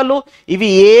 ఊహలు ఇవి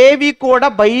ఏవి కూడా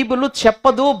బైబిల్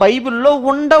చెప్పదు, బైబిల్లో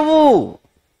ఉండవు.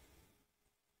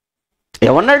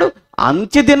 ఏమన్నాడు?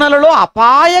 అంత్య దినాలలో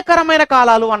అపాయకరమైన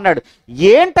కాలాలు అన్నాడు.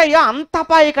 ఏంటయ్యా అంత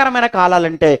అపాయకరమైన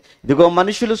కాలాలంటే, ఇదిగో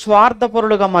మనుషులు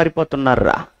స్వార్థపరులుగా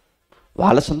మారిపోతున్నారా.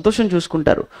 వాళ్ళ సంతోషం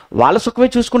చూసుకుంటారు, వాళ్ళ సుఖమే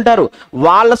చూసుకుంటారు,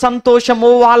 వాళ్ళ సంతోషము,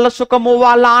 వాళ్ళ సుఖము,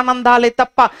 వాళ్ళ ఆనందాలే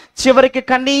తప్ప చివరికి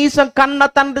కనీసం కన్న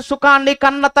తండ్రి సుఖాన్ని,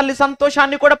 కన్న తల్లి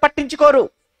సంతోషాన్ని కూడా పట్టించుకోరు.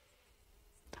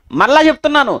 మళ్ళా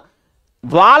చెప్తున్నాను,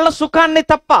 వాళ్ళ సుఖాన్ని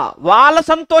తప్ప, వాళ్ళ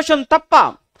సంతోషం తప్ప,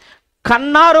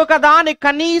 కన్నారు కదా అని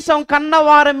కనీసం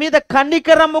కన్నవారి మీద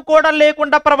కనికరము కూడా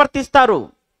లేకుండా ప్రవర్తిస్తారు.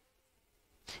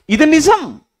 ఇది నిజం.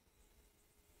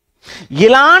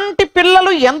 ఇలాంటి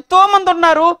పిల్లలు ఎంతో మంది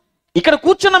ఉన్నారు. ఇక్కడ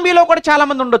కూర్చున్న మీలో కూడా చాలా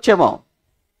మంది ఉండొచ్చేమో.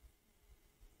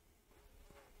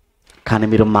 కానీ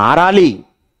మీరు మారాలి,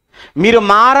 మీరు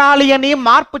మారాలి అని,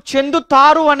 మార్పు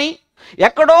చెందుతారు అని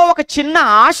ఎక్కడో ఒక చిన్న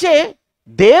ఆశే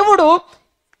దేవుడు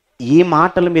ఈ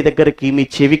మాటలు మీ దగ్గరికి, మీ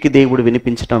చెవికి దేవుడు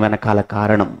వినిపించడం వెనకాల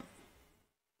కారణం.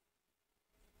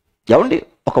 ఏమండి,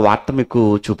 ఒక వార్త మీకు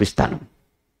చూపిస్తాను.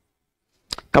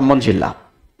 ఖమ్మం జిల్లా,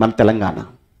 మన తెలంగాణ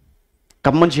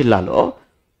ఖమ్మం జిల్లాలో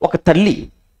ఒక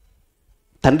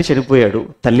తండ్రి చనిపోయాడు,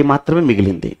 తల్లి మాత్రమే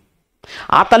మిగిలింది.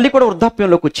 ఆ తల్లి కూడా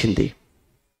వృద్ధాప్యంలోకి వచ్చింది.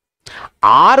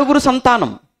 6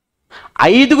 సంతానం,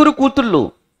 5 కూతుళ్ళు,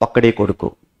 ఒక్కడే కొడుకు.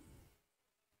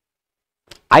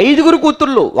 5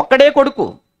 కూతుళ్ళు, ఒక్కడే కొడుకు.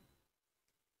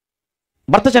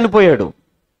 భర్త చనిపోయాడు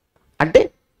అంటే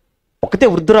ఒకతే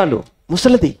వృద్ధురాలు,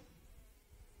 ముసలిది.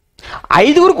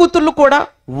 5 కూతుళ్ళు కూడా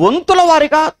వంతుల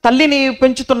వారిగా తల్లిని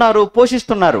పెంచుతున్నారు,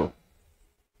 పోషిస్తున్నారు.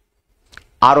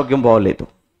 ఆరోగ్యం బాగోలేదు.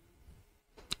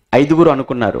 5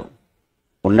 అనుకున్నారు,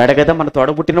 ఉన్నాడు కదా మన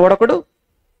తోడబుట్టినవాడు ఒకడు,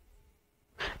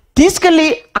 తీసుకెళ్ళి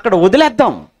అక్కడ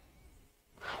వదిలేద్దాం,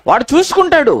 వాడు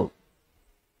చూసుకుంటాడు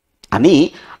అని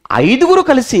 5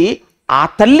 కలిసి ఆ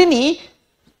తల్లిని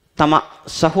తమ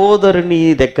సహోదరుని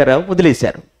దగ్గర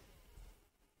వదిలేశారు.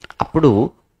 అప్పుడు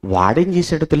వాడేం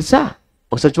చేశాడో తెలుసా?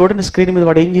 ఒకసారి చూడండి స్క్రీన్ మీద,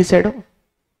 వాడు ఏం చేశాడు.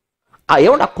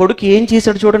 ఏమండి, ఆ కొడుకు ఏం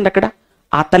చేశాడు చూడండి అక్కడ.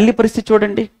 ఆ తల్లి పరిస్థితి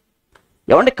చూడండి.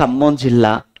 ఏమండి, ఖమ్మం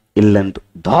జిల్లా ఇల్లందు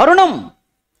దారుణం.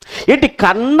 ఏంటి,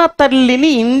 కన్న తల్లిని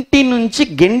ఇంటి నుంచి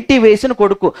గెంటి వేసిన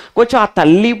కొడుకు. కొంచెం ఆ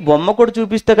తల్లి బొమ్మ కూడా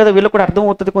చూపిస్తే కదా వీళ్ళకు కూడా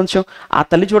అర్థమవుతుంది కొంచెం. ఆ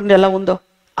తల్లి చూడండి ఎలా ఉందో,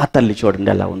 ఆ తల్లి చూడండి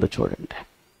ఎలా ఉందో, చూడండి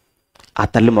ఆ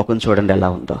తల్లి ముఖం చూడండి ఎలా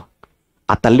ఉందో,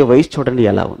 ఆ తల్లి వయసు చూడండి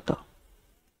ఎలా ఉందో.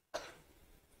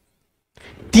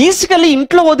 తీసుకెళ్ళి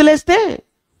ఇంట్లో వదిలేస్తే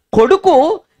కొడుకు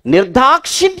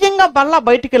నిర్దాక్షిణ్యంగా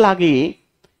బయటికి లాగి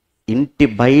ఇంటి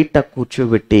బయట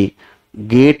కూర్చోబెట్టి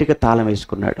గేటుకి తాళం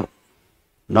వేసుకున్నాడు.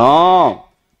 నో,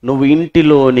 నువ్వు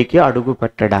ఇంటిలోనికి అడుగు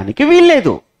పెట్టడానికి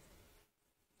వీల్లేదు,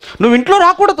 నువ్వు ఇంట్లో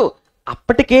రాకూడదు.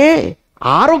 అప్పటికే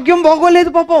ఆరోగ్యం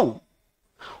బాగోలేదు పాపం,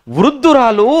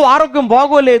 వృద్ధురాలు, ఆరోగ్యం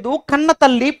బాగోలేదు. కన్న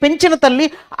తల్లి, పెంచిన తల్లి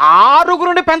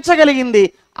 6 పెంచగలిగింది.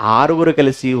 6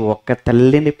 కలిసి ఒక్క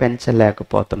తల్లిని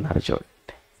పెంచలేకపోతున్నారు.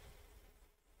 చూడండి,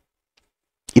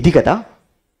 ఇది కదా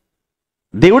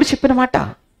దేవుడు చెప్పిన మాట.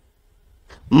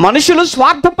 మనుషులు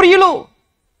స్వార్థప్రియులు.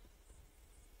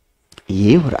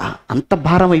 ఏవురా అంత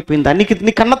భారం అయిపోయిందా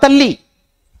నీ కన్న తల్లి,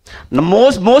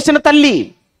 మోసిన తల్లి,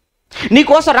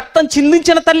 నీకోసం రక్తం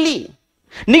చిందించిన తల్లి,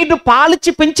 నీకు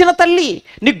పాలిచ్చి పెంచిన తల్లి,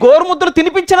 నీ గోరుముద్దలు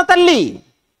తినిపించిన తల్లి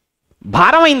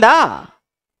భారమైందా?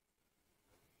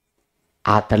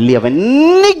 ఆ తల్లి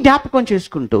అవన్నీ జ్ఞాపకం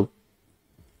చేసుకుంటూ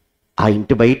ఆ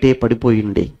ఇంటి బయటే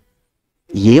పడిపోయింది.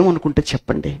 ఏమనుకుంటే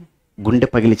చెప్పండి, గుండె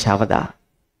పగిలి చావదా?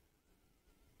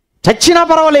 చచ్చినా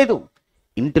పర్వాలేదు,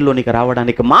 ఇంటిలోనికి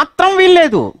రావడానికి మాత్రం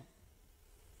వీల్లేదు.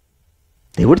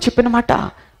 దేవుడు చెప్పిన మాట,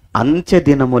 అంత్య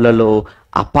దినములలో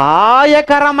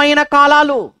అపాయకరమైన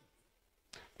కాలాలు.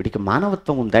 వీడికి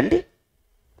మానవత్వం ఉందండి?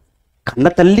 కన్న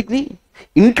తల్లిని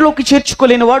ఇంట్లోకి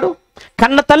చేర్చుకోలేని వాడు,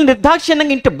 కన్న తల్లి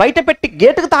నిర్దాక్షిణ్యంగా ఇంటి బయట పెట్టి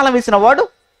గేటుకు తాళం వేసిన వాడు,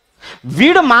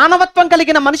 వీడు మానవత్వం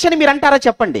కలిగిన మనిషి అని మీరు అంటారా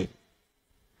చెప్పండి?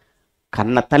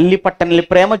 కన్న తల్లి పట్టని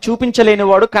ప్రేమ చూపించలేని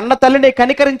వాడు, కన్న తల్లిని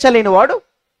కనికరించలేని వాడు,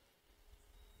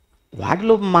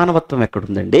 వాడిలో మానవత్వం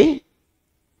ఎక్కడుందండి?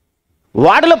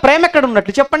 వాడిలో ప్రేమ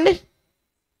ఎక్కడున్నట్లు చెప్పండి?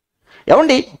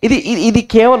 ఏమండి, ఇది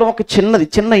కేవలం ఒక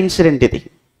చిన్న ఇన్సిడెంట్.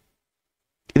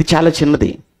 ఇది చాలా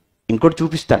చిన్నది. ఇంకోటి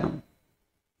చూపిస్తాను.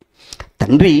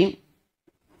 తండ్రి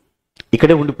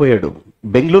ఇక్కడే ఉండిపోయాడు.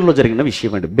 బెంగళూరులో జరిగిన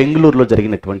విషయం అండి. బెంగళూరులో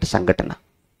జరిగినటువంటి సంఘటన.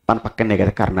 మన పక్కనే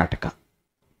కదా కర్ణాటక.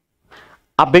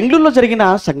 ఆ బెంగళూరులో జరిగిన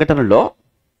సంఘటనలో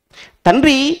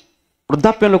తండ్రి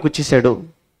వృద్ధాప్యంలోకి వచ్చేసాడు.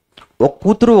 ఒక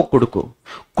కూతురు, ఒక కొడుకు.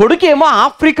 కొడుకేమో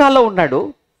ఆఫ్రికాలో ఉన్నాడు,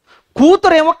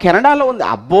 కూతురేమో కెనడాలో ఉంది.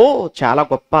 అబ్బో, చాలా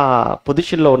గొప్ప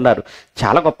పొజిషన్లో ఉన్నారు.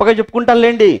 చాలా గొప్పగా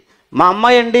చెప్పుకుంటారులేండి. మా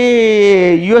అమ్మాయి అండి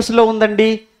యుఎస్లో ఉందండి,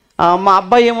 మా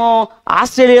అబ్బాయి ఏమో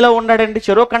ఆస్ట్రేలియాలో ఉన్నాడండి.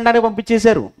 చెరో ఖండాన్ని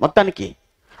పంపించేశారు. మొత్తానికి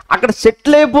అక్కడ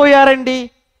సెటిల్ అయిపోయారండి.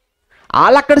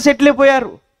 వాళ్ళు అక్కడ సెటిల్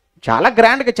అయిపోయారు. చాలా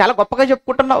గ్రాండ్గా, చాలా గొప్పగా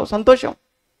చెప్పుకుంటున్నావు, సంతోషం.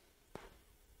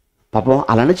 పాపం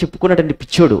అలానే చెప్పుకున్నాడండి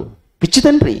పిచ్చోడు. పిచ్చి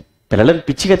తండ్రి. పిల్లలని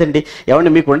పిచ్చి కదండి. ఏమండి,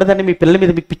 మీకు ఉండదండి? మీ పిల్లల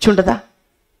మీద మీకు పిచ్చి ఉండదా?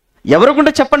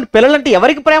 ఎవరికుంటే చెప్పండి. పిల్లలంటే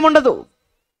ఎవరికి ప్రేమ ఉండదు?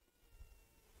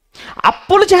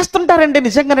 అప్పులు చేస్తుంటారండి.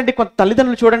 నిజంగానండి, కొంత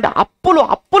తల్లిదండ్రులు చూడండి,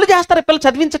 అప్పులు చేస్తారు పిల్లలు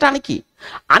చదివించడానికి.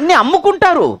 అన్నీ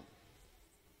అమ్ముకుంటారు.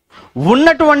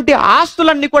 ఉన్నటువంటి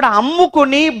ఆస్తులన్నీ కూడా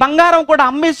అమ్ముకొని, బంగారం కూడా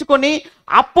అమ్మేసుకొని,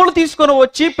 అప్పులు తీసుకొని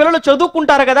వచ్చి పిల్లలు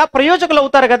చదువుకుంటారు కదా, ప్రయోజకులు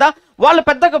అవుతారు కదా. వాళ్ళు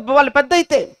పెద్ద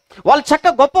అయితే, వాళ్ళు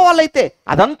చక్కగా గొప్ప వాళ్ళు అయితే,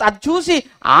 అది చూసి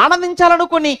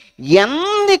ఆనందించాలనుకొని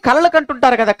ఎన్ని కలలు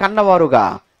కంటుంటారు కదా కన్నవారుగా.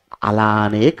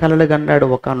 అలానే కలలు కన్నాడు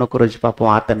ఒకానొక రోజు పాపం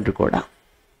ఆ తండ్రి కూడా.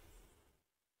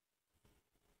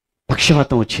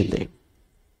 పక్షవాతం వచ్చింది.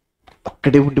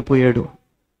 ఒక్కడే ఉండిపోయాడు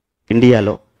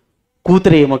ఇండియాలో.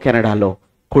 కూతురేమో కెనడాలో,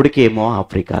 కొడుకేమో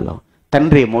ఆఫ్రికాలో,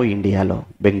 తండ్రి ఏమో ఇండియాలో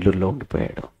బెంగళూరులో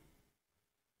ఉండిపోయాడు.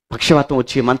 పక్షవాతం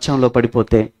వచ్చి మంచంలో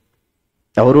పడిపోతే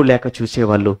ఎవరూ లేక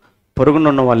చూసేవాళ్ళు,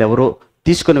 పొరుగునున్న వాళ్ళు ఎవరో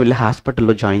తీసుకొని వెళ్ళి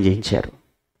హాస్పిటల్లో జాయిన్ చేయించారు.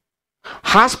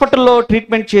 హాస్పిటల్లో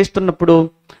ట్రీట్మెంట్ చేస్తున్నప్పుడు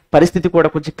పరిస్థితి కూడా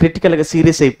కొంచెం క్రిటికల్గా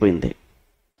సీరియస్ అయిపోయింది.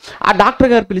 ఆ డాక్టర్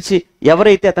గారు పిలిచి,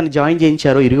 ఎవరైతే అతను జాయిన్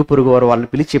చేయించారో ఇరుగు పొరుగు వారు, వాళ్ళని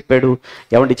పిలిచి చెప్పాడు,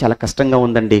 ఏమండి చాలా కష్టంగా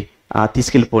ఉందండి,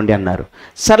 తీసుకెళ్ళిపోండి అన్నారు.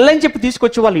 సర్లేని చెప్పి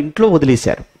తీసుకొచ్చి వాళ్ళ ఇంట్లో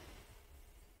వదిలేశారు.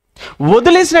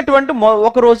 వదిలేసినటువంటి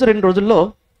 1 రోజు 2 రోజుల్లో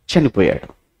చనిపోయాడు.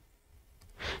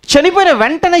 చనిపోయిన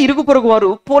వెంటనే ఇరుగు పొరుగు వారు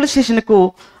పోలీస్ స్టేషన్కు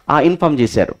ఇన్ఫార్మ్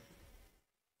చేశారు.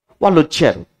 వాళ్ళు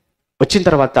వచ్చారు. వచ్చిన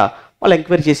తర్వాత వాళ్ళు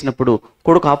ఎంక్వైరీ చేసినప్పుడు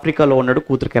కొడుకు ఆఫ్రికాలో ఉన్నాడు,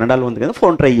 కూతురు కెనడాలో ఉంది కదా.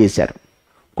 ఫోన్ ట్రై చేశారు.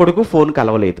 కొడుకు ఫోన్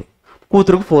కలవలేదు,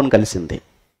 కూతురుకు ఫోన్ కలిసింది.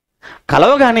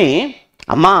 కలవగానే,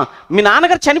 అమ్మా మీ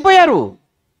నాన్నగారు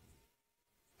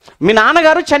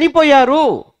చనిపోయారు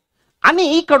అని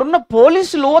ఇక్కడున్న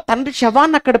పోలీసులు తండ్రి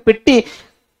శవాన్ని అక్కడ పెట్టి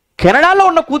కెనడాలో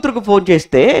ఉన్న కూతురుకు ఫోన్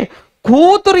చేస్తే,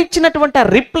 కూతురు ఇచ్చినటువంటి ఆ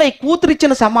రిప్లై, కూతురు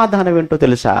ఇచ్చిన సమాధానం ఏంటో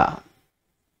తెలుసా?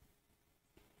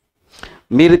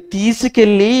 మీరు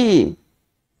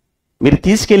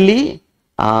తీసుకెళ్ళి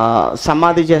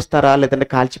సమాధి చేస్తారా, లేదంటే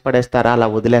కాల్చి పడేస్తారా, అలా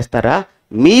వదిలేస్తారా,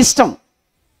 మీ ఇష్టం.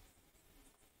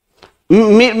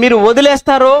 మీరు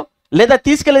వదిలేస్తారో లేదా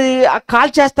తీసుకెళ్ళి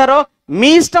కాల్ చేస్తారో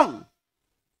మీ ఇష్టం.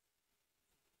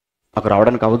 నాకు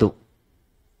రావడానికి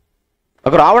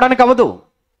అవ్వదు.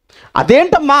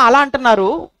 అదేంటమ్మా అలా అంటున్నారు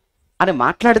అని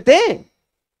మాట్లాడితే,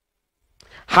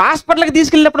 హాస్పిటల్కి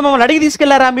తీసుకెళ్ళినప్పుడు మమ్మల్ని అడిగి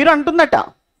తీసుకెళ్లారా మీరు అంటుందట.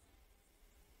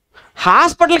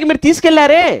 హాస్పిటల్కి మీరు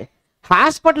తీసుకెళ్లారే,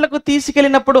 హాస్పిటల్కు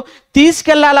తీసుకెళ్ళినప్పుడు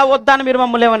తీసుకెళ్లాలా వద్దా అని మీరు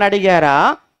మమ్మల్ని ఏమైనా అడిగారా?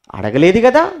 అడగలేదు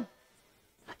కదా.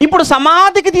 ఇప్పుడు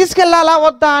సమాధికి తీసుకెళ్లాలా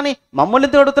వద్దా అని మమ్మల్ని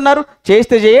తోడుతున్నారు.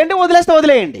 చేస్తే చేయండి, వదిలేస్తే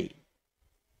వదిలేయండి.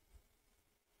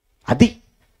 అది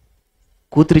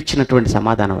కూతురిచ్చినటువంటి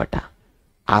సమాధానం అట.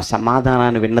 ఆ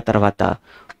సమాధానాన్ని విన్న తర్వాత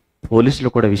పోలీసులు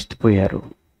కూడా విసిపోయారు,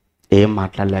 ఏం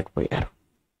మాట్లాడలేకపోయారు.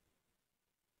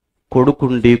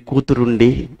 కొడుకుండి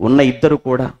కూతురుండి ఉన్న ఇద్దరు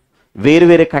కూడా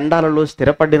వేరు ఖండాలలో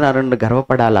స్థిరపడినారని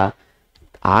గర్వపడాలా?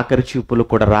 ఆఖరి చూపులు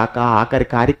కూడా రాక, ఆఖరి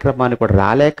కార్యక్రమాన్ని కూడా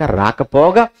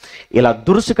రాకపోగా ఇలా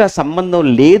దురుసుగా సంబంధం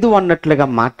లేదు అన్నట్లుగా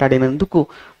మాట్లాడినందుకు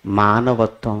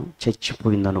మానవత్వం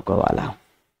చచ్చిపోయిందనుకోవాలా?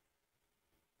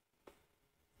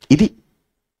 ఇది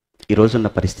ఈరోజున్న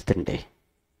పరిస్థితి అండి.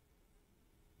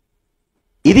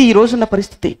 ఇది ఈరోజున్న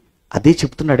పరిస్థితి. అదే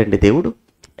చెప్తున్నాడండి దేవుడు.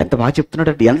 ఎంత బాగా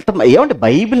చెప్తున్నాడంటే, ఏమంటే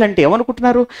బైబిల్ అంటే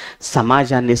ఏమనుకుంటున్నారు?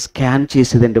 సమాజాన్ని స్కాన్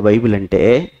చేసేదండి బైబిల్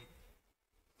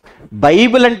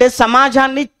అంటే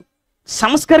సమాజాన్ని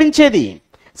సంస్కరించేది.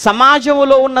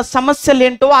 సమాజంలో ఉన్న సమస్యలు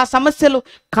ఏంటో, ఆ సమస్యలు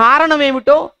కారణం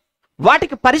ఏమిటో,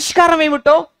 వాటికి పరిష్కారం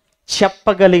ఏమిటో,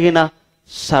 చెప్పగలిగిన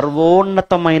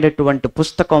సర్వోన్నతమైనటువంటి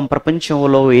పుస్తకం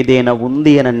ప్రపంచంలో ఏదైనా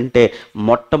ఉంది అని అంటే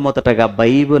మొట్టమొదటగా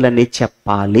బైబిల్ అని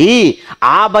చెప్పాలి.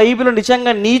 ఆ బైబిల్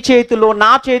నిజంగా నీ చేతిలో, నా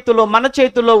చేతిలో, మన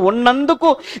చేతిలో ఉన్నందుకు,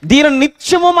 దీని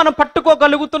నిత్యము మనం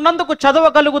పట్టుకోగలుగుతున్నందుకు,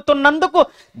 చదవగలుగుతున్నందుకు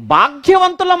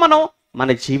భాగ్యవంతుల మనం.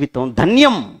 మన జీవితం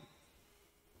ధన్యం.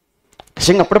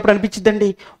 నిజంగా అప్పుడప్పుడు అనిపించిందండి,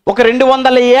 ఒక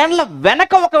 200 ఏళ్ళ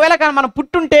వెనక ఒకవేళ కానీ మనం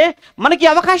పుట్టుంటే మనకి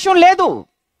అవకాశం లేదు.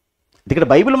 ఎందుకంటే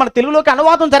బైబిల్ మన తెలుగులోకి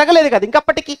అనువాదం జరగలేదు కదా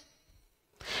ఇంకప్పటికీ.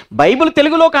 బైబిల్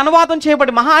తెలుగులోకి అనువాదం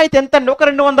చేయబడి మహా అయితే ఎంత అండి, ఒక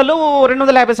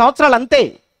 200-250 సంవత్సరాలు అంతే.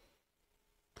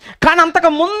 కానీ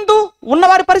అంతకు ముందు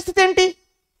ఉన్నవారి పరిస్థితి ఏంటి?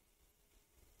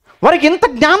 వారికి ఇంత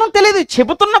జ్ఞానం తెలియదు.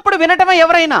 చెబుతున్నప్పుడు వినటమే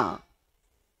ఎవరైనా.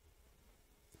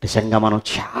 నిజంగా మనం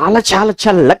చాలా చాలా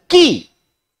చాలా లక్కీ,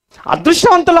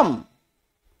 అదృష్టవంతులం.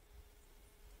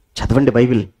 చదవండి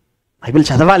బైబిల్. బైబిల్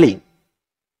చదవాలి.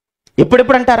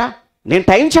 ఎప్పుడెప్పుడు అంటారా? నేను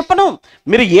టైం చెప్పను.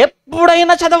 మీరు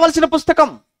ఎప్పుడైనా చదవలసిన పుస్తకం,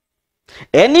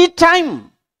 ఎనీ టైం.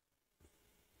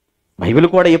 బైబిల్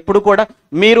కూడా ఎప్పుడు కూడా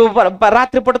మీరు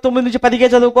రాత్రిపూట 9 నుంచి 10కే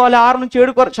చదువుకోవాలి, 6 నుంచి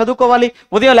 7 చదువుకోవాలి,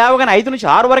 ఉదయం లేవగానే 5 నుంచి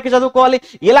 6 వరకు చదువుకోవాలి.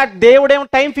 ఇలా దేవుడేమో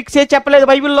టైం ఫిక్స్ చేసి చెప్పలేదు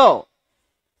బైబిల్లో.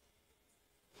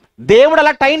 దేవుడు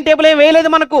అలా టైం టేబుల్ ఏం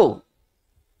వేయలేదు మనకు.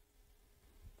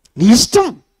 నీ ఇష్టం.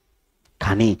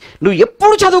 కానీ నువ్వు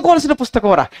ఎప్పుడు చదువుకోవాల్సిన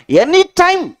పుస్తకం రా, ఎనీ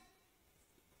టైం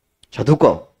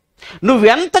చదువుకో.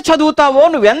 నువ్వెంత చదువుతావో,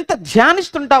 నువ్వెంత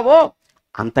ధ్యానిస్తుంటావో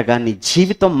అంతగా నీ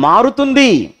జీవితం మారుతుంది,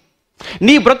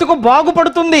 నీ బ్రతుకు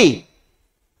బాగుపడుతుంది,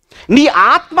 నీ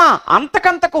ఆత్మ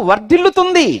అంతకంతకు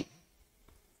వర్ధిల్లుతుంది.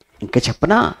 ఇంకా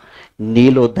చెప్పనా,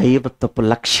 నీలో దైవత్వపు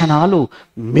లక్షణాలు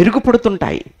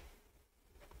మెరుగుపడుతుంటాయి.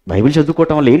 బైబిల్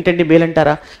చదువుకోవటం వల్ల ఏంటండి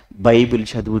మేలంటారా? బైబిల్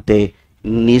చదివితే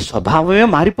నీ స్వభావమే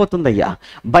మారిపోతుందయ్యా.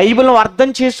 బైబిల్ను అర్థం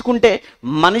చేసుకుంటే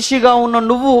మనిషిగా ఉన్న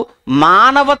నువ్వు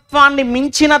మానవత్వాన్ని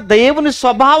మించిన దేవుని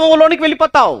స్వభావంలోనికి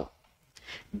వెళ్ళిపోతావు.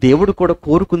 దేవుడు కూడా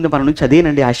కోరుకుంది మన నుంచి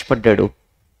అదేనండి, ఆశపడ్డాడు.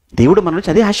 దేవుడు మన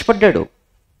నుంచి అదే ఆశపడ్డాడు.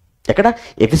 ఎక్కడ?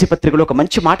 ఎఫెసీ పత్రికలో ఒక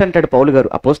మంచి మాట అంటాడు పౌలు గారు,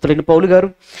 అపోస్తలుడైన పౌలు గారు.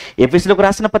 ఎఫెసీలోకి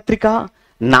రాసిన పత్రిక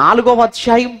 4వ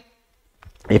అధ్యాయం,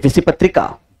 ఎఫెసీ పత్రిక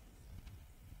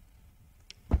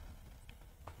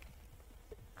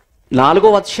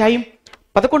 4వ అధ్యాయం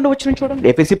 11వ వచనం చూడండి.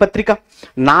 ఎఫెసీ పత్రిక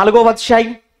 4వ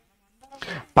అధ్యాయం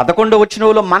 11వ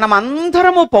వచనంలో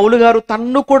మనమందరము, పౌలు గారు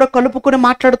తన్ను కూడా కలుపుకొని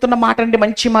మాట్లాడుతున్న మాట అండి,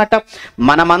 మంచి మాట.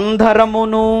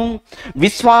 మనమందరమును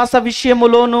విశ్వాస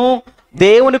విషయములోను,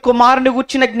 దేవుని కుమారుని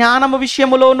గూర్చిన జ్ఞానము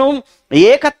విషయములోను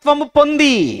ఏకత్వము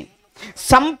పొంది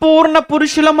సంపూర్ణ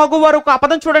పురుషుల మగు వరకు. ఆ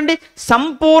పదం చూడండి,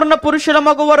 సంపూర్ణ పురుషుల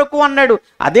మగు వరకు అన్నాడు.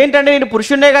 అదేంటంటే నేను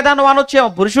పురుషుడే కదా నువ్వు అనొచ్చేమో.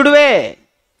 పురుషుడివే.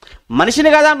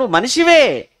 మనిషిని కదా నువ్వు, మనిషివే.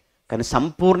 కానీ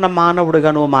సంపూర్ణ మానవుడిగా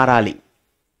నువ్వు మారాలి.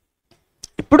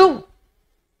 ఇప్పుడు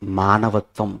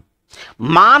మానవత్వం,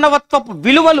 మానవత్వపు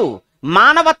విలువలు,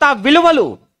 మానవతా విలువలు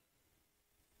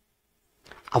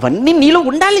అవన్నీ నీలో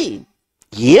ఉండాలి.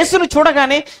 యేసును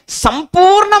చూడగానే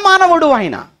సంపూర్ణ మానవుడు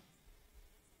ఆయన.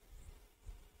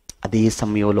 అదే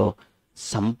సమయంలో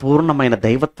సంపూర్ణమైన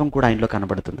దైవత్వం కూడా ఆయనలో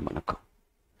కనబడుతుంది. మనకు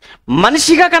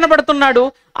మనిషిగా కనబడుతున్నాడు.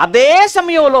 అదే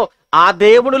సమయంలో ఆ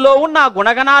దేవుడిలో ఉన్న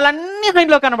గుణగణాలన్నీ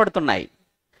ఆయనలో కనబడుతున్నాయి.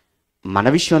 మన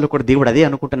విషయంలో కూడా దేవుడు అదే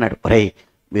అనుకుంటున్నాడు. ఒరేయ్,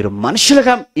 మీరు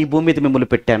మనుషులుగా ఈ భూమి మీద మిమ్మల్ని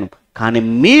పెట్టాను, కానీ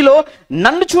మీలో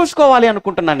నన్ను చూసుకోవాలి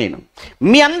అనుకుంటున్నాను నేను.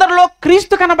 మీ అందరిలో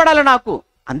క్రీస్తు కనబడాలి నాకు.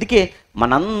 అందుకే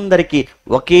మనందరికీ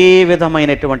ఒకే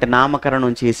విధమైనటువంటి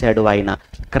నామకరణం చేశాడు ఆయన.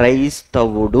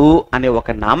 క్రైస్తవుడు అనే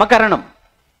ఒక నామకరణం.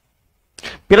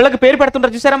 పిల్లలకు పేరు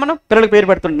పెడుతుంటారు చూసారా? మనం పిల్లలకు పేరు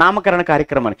పెడుతుంటాం, నామకరణ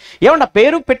కార్యక్రమాన్ని. ఏమన్నా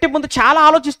పేరు పెట్టే ముందు చాలా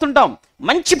ఆలోచిస్తుంటాం.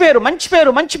 మంచి పేరు, మంచి పేరు,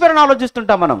 మంచి పేరు అని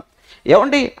ఆలోచిస్తుంటాం మనం.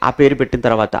 ఏమండి, ఆ పేరు పెట్టిన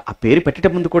తర్వాత ఆ పేరు పెట్టే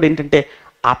ముందు కూడా ఏంటంటే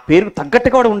ఆ పేరుకు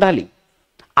తగ్గట్టుగా వాడు ఉండాలి,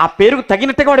 ఆ పేరుకు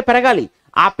తగినట్టుగా వాడు పెరగాలి,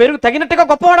 ఆ పేరుకు తగినట్టుగా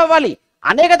గొప్పవాడు అవ్వాలి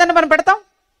అనే కదండి మనం పెడతాం.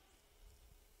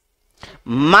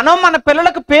 మనం మన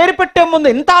పిల్లలకు పేరు పెట్టే ముందు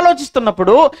ఇంత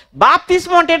ఆలోచిస్తున్నప్పుడు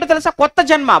బాప్తిస్మం అంటే ఏంటో తెలుసా? కొత్త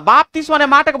జన్మ. బాప్తిస్మం అనే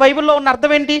మాటకు బైబిల్లో ఉన్న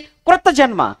అర్థం ఏంటి? క్రొత్త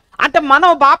జన్మ. అంటే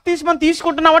మనం బాప్తిస్మం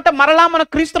తీసుకుంటున్నామంటే మరలా మనం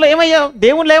క్రీస్తులో ఏమయ్యాం?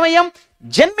 దేవుళ్ళు ఏమయ్యాం?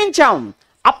 జన్మించాం.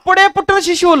 అప్పుడే పుట్టిన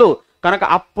శిశువులు కనుక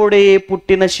అప్పుడే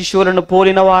పుట్టిన శిశువులను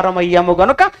పోలిన వారం అయ్యాము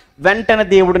కనుక వెంటనే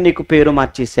దేవుడు నీకు పేరు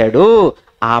మార్చేశాడు.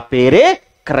 ఆ పేరే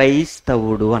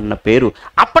క్రైస్తవుడు అన్న పేరు.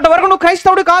 అప్పటి వరకు నువ్వు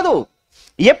క్రైస్తవుడు కాదు.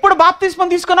 ఎప్పుడు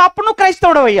బాప్తిస్మం తీసుకున్నావు అప్పుడు నువ్వు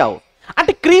క్రైస్తవుడు అయ్యావు.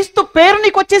 అంటే క్రీస్తు పేరు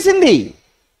నీకు వచ్చేసింది.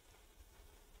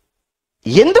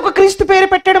 ఎందుకు క్రీస్తు పేరు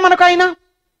పెట్టాడు మనకు ఆయన?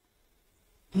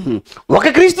 ఒక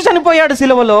క్రీస్తు చనిపోయాడు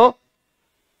సిలువలో.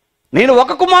 నేను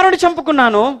ఒక కుమారుడు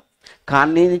చంపుకున్నాను,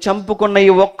 కానీ నేను చంపుకున్న ఈ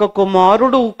ఒక్క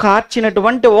కుమారుడు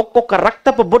కార్చినటువంటి ఒక్కొక్క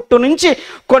రక్తపు బొట్టు నుంచి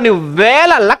కొన్ని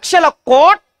వేల లక్షల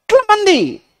కోట్ల మంది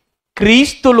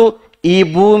క్రీస్తులు ఈ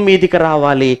భూమి మీదికి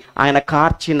రావాలి. ఆయన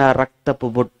కార్చిన రక్తపు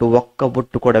బొట్టు ఒక్క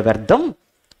బొట్టు కూడా వ్యర్థం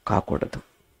కాకూడదు.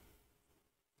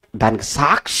 దానికి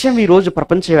సాక్ష్యం ఈరోజు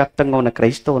ప్రపంచవ్యాప్తంగా ఉన్న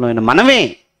క్రైస్తవులైన మనమే.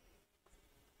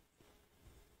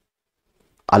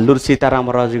 అల్లూరి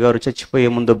సీతారామరాజు గారు చచ్చిపోయే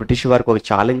ముందు బ్రిటిష్ వారికి ఒక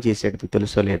ఛాలెంజ్ చేశాడు, మీకు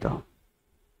తెలుసో లేదో.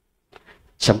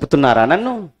 చంపుతున్నారా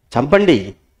నన్ను? చంపండి.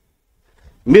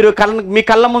 మీరు మీ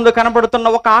కళ్ళ ముందు కనబడుతున్న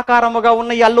ఒక ఆకారముగా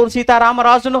ఉన్న ఈ అల్లూరి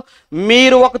సీతారామరాజును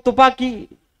మీరు ఒక తుపాకీ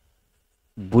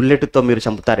బుల్లెట్తో మీరు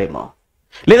చంపుతారేమో,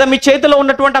 లేదా మీ చేతిలో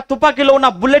ఉన్నటువంటి ఆ తుపాకీలో ఉన్న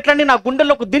బుల్లెట్లన్నీ నా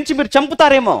గుండెల్లోకి దించి మీరు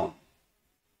చంపుతారేమో.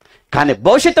 కానీ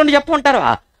భవిష్యత్తు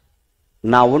చెప్పమంటారా?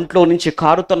 నా ఒంట్లో నుంచి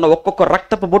కారుతున్న ఒక్కొక్క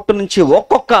రక్తపు బొట్టు నుంచి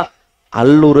ఒక్కొక్క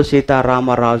అల్లూరు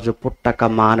సీతారామరాజు పుట్టక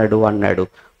మానడు అన్నాడు.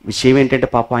 విషయం ఏంటంటే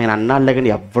పాపం ఆయన అన్నాళ్ళే కానీ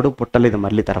ఎవ్వడూ పుట్టలేదు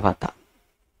మళ్ళీ తర్వాత.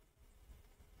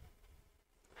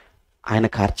 ఆయన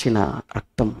కార్చిన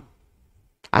రక్తం,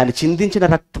 ఆయన చిందించిన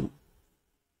రక్తం,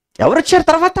 ఎవరొచ్చారు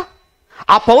తర్వాత?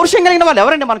 ఆ పౌరుషం కలిగిన వాళ్ళు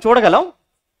ఎవరండి మనం చూడగలం?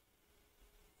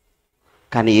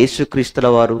 కానీ యేసుక్రీస్తుల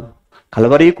వారు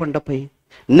కల్వరీ కొండపై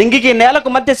నింగికి నేలకు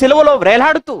మధ్య సిలువలో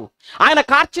వేలాడుతూ ఆయన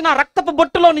కార్చిన రక్తపు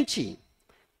బొట్టులో నుంచి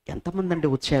ఎంతమంది అండి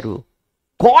వచ్చారు?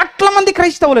 కోట్ల మంది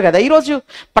క్రైస్తవులు కదా ఈరోజు.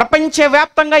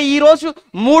 ప్రపంచవ్యాప్తంగా ఈరోజు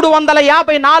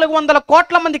 350-400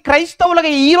 కోట్ల మంది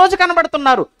క్రైస్తవులుగా ఈరోజు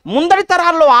కనబడుతున్నారు. ముందరి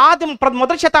తరాల్లో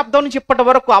మొదటి శతాబ్దం నుంచి ఇప్పటి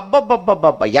వరకు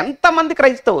అబ్బబ్బబ్బబ్బ ఎంతమంది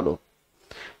క్రైస్తవులు!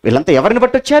 వీళ్ళంతా ఎవరిని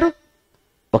బట్టి వచ్చారు?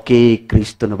 ఒకే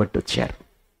క్రీస్తుని బట్టి వచ్చారు.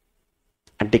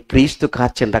 అంటే క్రీస్తు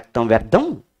కార్చిన రక్తం వ్యర్థం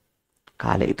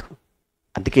కాలేదు.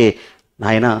 అందుకే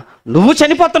నాయన నువ్వు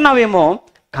చనిపోతున్నావేమో,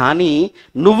 కానీ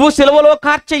నువ్వు సిలువలో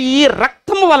కార్చే ఈ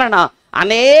రక్తము వలన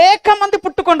అనేక మంది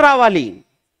పుట్టుకొని రావాలి.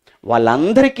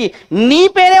 వాళ్ళందరికీ నీ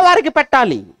పేరే వారికి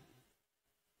పెట్టాలి.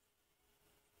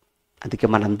 అందుకే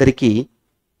మనందరికీ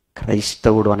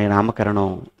క్రైస్తవుడు అనే నామకరణం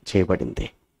చేయబడింది.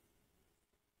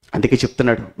 అందుకే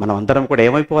చెప్తున్నాడు మనం అందరం కూడా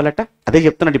ఏమైపోవాలట, అదే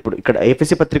చెప్తున్నాడు ఇప్పుడు ఇక్కడ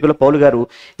ఎఫెసీ పత్రికలో పౌలు గారు.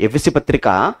 ఎఫెసీ పత్రిక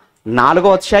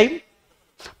 4వ అధ్యాయం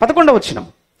 11వ వచనం.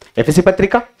 ఎఫెసీ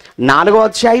పత్రిక 4వ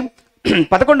అధ్యాయం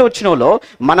 11వ వచనంలో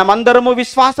మనమందరము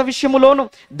విశ్వాస విషయములోను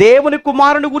దేవుని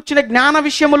కుమారుని గూర్చిన జ్ఞాన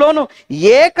విషయములోను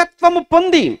ఏకత్వము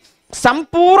పొంది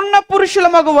సంపూర్ణ పురుషుల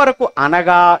మగు వరకు,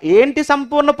 అనగా ఏంటి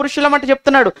సంపూర్ణ పురుషులం అంటే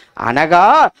చెప్తున్నాడు, అనగా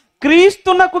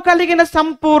క్రీస్తునకు కలిగిన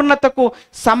సంపూర్ణతకు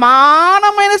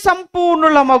సమానమైన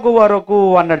సంపూర్ణుల మగు వరకు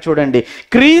అన్నాడు. చూడండి,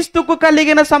 క్రీస్తుకు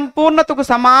కలిగిన సంపూర్ణతకు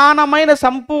సమానమైన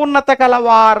సంపూర్ణత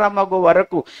కలవారమగు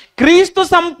వరకు. క్రీస్తు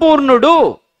సంపూర్ణుడు,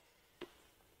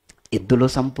 ఇందులో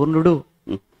సంపూర్ణుడు.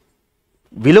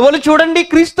 విలువలు చూడండి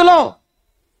క్రీస్తులో.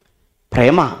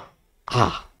 ప్రేమ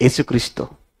యేసుక్రీస్తు,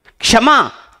 క్షమ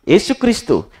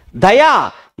యేసుక్రీస్తు, దయ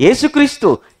యేసుక్రీస్తు,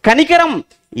 కనికరం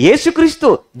యేసుక్రీస్తు,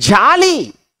 జాలి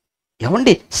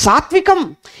ఏమండి, సాత్వికం,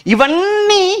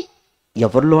 ఇవన్నీ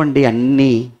ఎవరిలో అండి?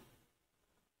 అన్నీ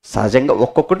సహజంగా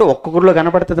ఒక్కొక్కరిలో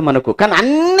కనబడుతుంది మనకు, కానీ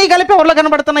అన్నీ కలిపి ఎవరిలో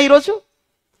కనబడుతున్నాయి ఈరోజు?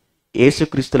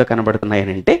 యేసుక్రీస్తులో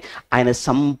కనబడుతున్నాయని అంటే ఆయన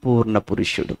సంపూర్ణ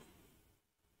పురుషుడు.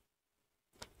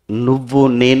 నువ్వు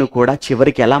నేను కూడా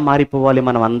చివరికి ఎలా మారిపోవాలి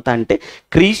మనం అంతా అంటే,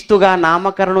 క్రీస్తుగా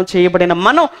నామకరణం చేయబడిన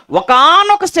మనం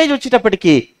ఒకానొక స్టేజ్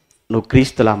వచ్చేటప్పటికి నువ్వు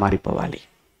క్రీస్తులా మారిపోవాలి.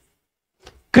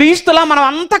 క్రీస్తులా మనం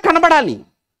అంతా కనబడాలి.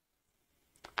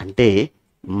 అంటే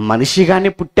మనిషిగానే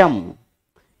పుట్టాం,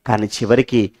 కానీ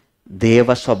చివరికి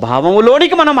దేవ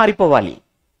స్వభావంలోనికి మనం మారిపోవాలి.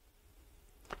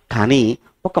 కానీ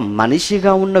ఒక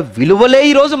మనిషిగా ఉన్న విలువలే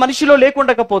ఈరోజు మనిషిలో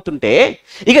లేకుండకపోతుంటే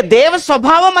ఇక దేవ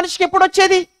స్వభావం మనిషికి ఎప్పుడు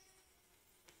వచ్చేది?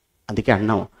 అందుకే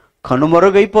అన్నాం,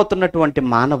 కనుమరుగైపోతున్నటువంటి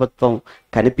మానవత్వం,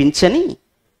 కనిపించని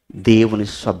దేవుని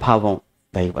స్వభావం,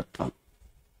 దైవత్వం.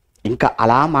 ఇంకా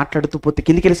అలా మాట్లాడుతూ పోతే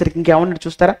కిందికి వెళ్ళేసరికి ఇంకేమన్నాడు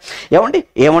చూస్తారా?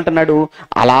 ఏమంటున్నాడు?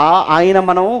 అలా ఆయన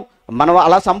మనం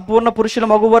అలా సంపూర్ణ పురుషుల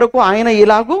మగు వరకు ఆయన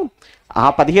ఇలాగూ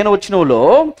 15వ వచనంలో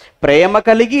ప్రేమ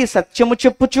కలిగి సత్యము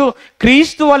చెప్పుచు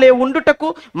క్రీస్తు వలె ఉండుటకు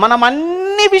మనం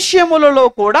అన్ని విషయములలో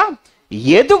కూడా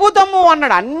ఎదుగుదాము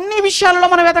అన్నాడు. అన్ని విషయాలలో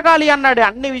మనం ఎదగాలి అన్నాడు.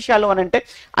 అన్ని విషయాలు అని అంటే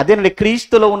అదేనండి,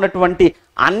 క్రీస్తులో ఉన్నటువంటి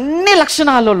అన్ని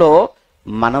లక్షణాలలో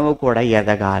మనము కూడా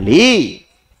ఎదగాలి.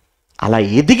 అలా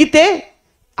ఎదిగితే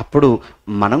అప్పుడు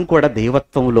మనం కూడా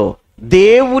దైవత్వములో,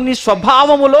 దేవుని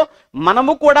స్వభావములో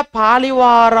మనము కూడా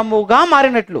పాలివారముగా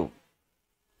మారినట్లు.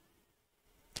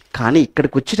 కానీ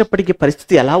ఇక్కడికి వచ్చేటప్పటికి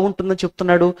పరిస్థితి ఎలా ఉంటుందో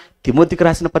చెప్తున్నాడు. తిమోతికి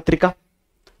రాసిన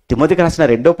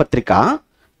 2వ పత్రిక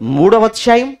 3వ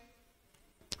అధ్యాయం,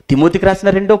 తిమోతికి రాసిన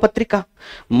 2వ పత్రిక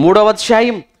 3వ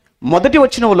అధ్యాయం 1వ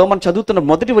వచనంలో మనం చదువుతున్న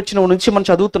 1వ వచనం నుంచి మనం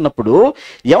చదువుతున్నప్పుడు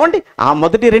ఆ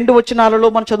మొదటి 2 వచనాలలో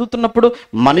మనం చదువుతున్నప్పుడు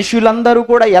మనుషులందరూ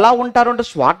కూడా ఎలా ఉంటారు అంటే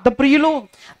స్వార్థప్రియులు,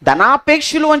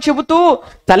 ధనాపేక్షులు అని చెబుతూ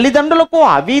తల్లిదండ్రులకు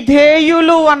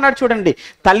అవిధేయులు అన్నాడు. చూడండి,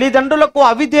 తల్లిదండ్రులకు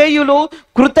అవిధేయులు,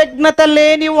 కృతజ్ఞత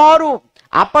లేని వారు,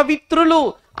 అపవిత్రులు,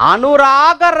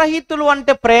 అనురాగరహితులు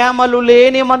అంటే ప్రేమలు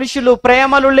లేని మనుషులు.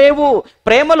 ప్రేమలు లేవు,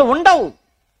 ప్రేమలు ఉండవు.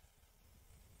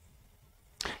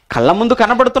 కళ్ళ ముందు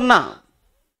కనబడుతున్నా,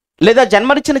 లేదా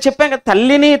జన్మనిచ్చిన చెప్పాం కదా,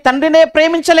 తల్లిని తండ్రినే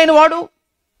ప్రేమించలేని వాడు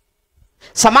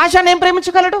సమాజాన్ని ఏం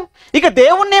ప్రేమించగలడు? ఇక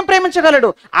దేవుణ్ణి ఏం ప్రేమించగలడు?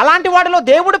 అలాంటి వాడిలో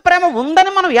దేవుడి ప్రేమ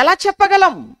ఉందని మనం ఎలా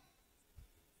చెప్పగలం?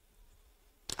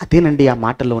 అదేనండి ఆ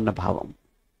మాటల్లో ఉన్న భావం.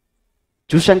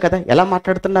 చూశాం కదా ఎలా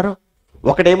మాట్లాడుతున్నారో.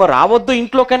 ఒకడేమో రావద్దు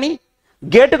ఇంట్లోకని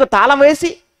గేటుకు తాళం వేసి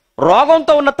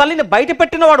రోగంతో ఉన్న తల్లిని బయట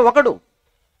పెట్టినవాడు ఒకడు.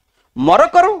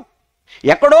 మరొకరు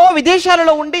ఎక్కడో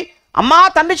విదేశాలలో ఉండి అమ్మా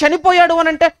తండ్రి చనిపోయాడు అని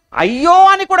అంటే అయ్యో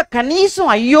అని కూడా, కనీసం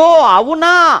అయ్యో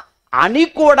అవునా అని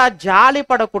కూడా జాలి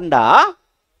పడకుండా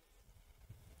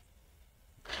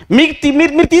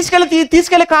మీరు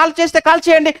తీసుకెళ్ళి కాల్ చేస్తే కాల్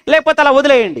చేయండి, లేకపోతే అలా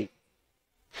వదిలేయండి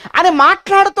అని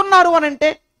మాట్లాడుతున్నారు అని అంటే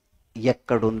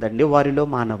ఎక్కడుందండి వారిలో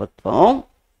మానవత్వం?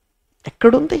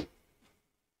 ఎక్కడుంది?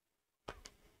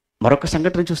 మరొక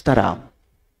సంఘటన చూస్తారా?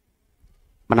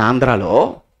 మన ఆంధ్రాలో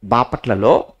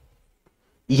బాపట్లలో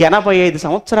 85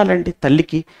 సంవత్సరాలండి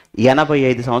తల్లికి.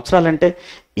 85 సంవత్సరాలంటే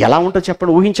ఎలా ఉంటుందో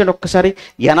చెప్పండి, ఊహించండి ఒక్కసారి.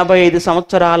 85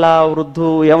 సంవత్సరాల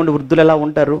వృద్ధులు ఎలా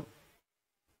ఉంటారు?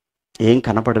 ఏం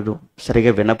కనపడదు,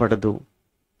 సరిగా వినపడదు,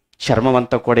 చర్మం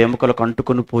అంతా కూడా ఎముకలకు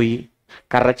అంటుకొని పోయి,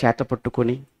 కర్ర చేత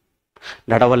పట్టుకొని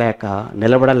నడవలేక,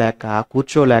 నిలబడలేక,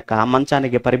 కూర్చోలేక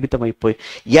మంచానికి పరిమితం అయిపోయి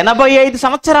 85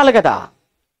 సంవత్సరాలు కదా.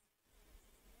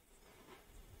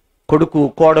 కొడుకు,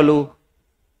 కోడలు,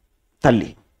 తల్లి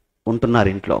ఉంటున్నారు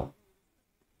ఇంట్లో.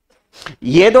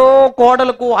 ఏదో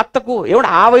కోడలకు, అత్తకు, ఏమిటి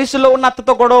ఆ వయసులో ఉన్న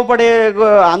అత్తతో గొడవ పడే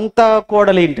అంత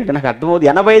కోడలు ఏంటంటే నాకు అర్థమవుతుంది.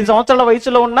 85 సంవత్సరాల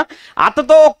వయసులో ఉన్న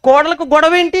అత్తతో కోడలకు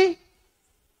గొడవ ఏంటి?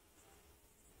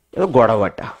 ఏదో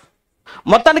గొడవట.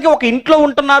 మొత్తానికి ఒక ఇంట్లో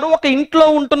ఉంటున్నారు. ఒక ఇంట్లో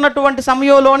ఉంటున్నటువంటి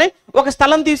సమయంలోనే ఒక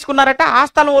స్థలం తీసుకున్నారట. ఆ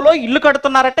స్థలంలో ఇల్లు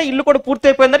కడుతున్నారట. ఇల్లు కూడా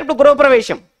పూర్తయిపోయిందట. ఇప్పుడు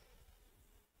గృహప్రవేశం.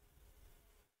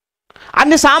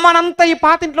 అన్ని సామానంతా ఈ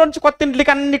పాత ఇంట్లో నుంచి కొత్త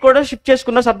ఇంట్లోకి అన్ని కూడా షిఫ్ట్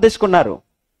చేసుకున్నారు, సర్దేసుకున్నారు.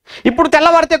 ఇప్పుడు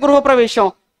తెల్లవారితే గృహప్రవేశం.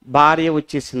 భార్య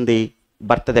వచ్చేసింది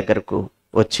భర్త దగ్గరకు.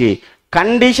 వచ్చి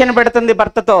కండిషన్ పెడుతుంది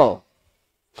భర్తతో.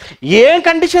 ఏం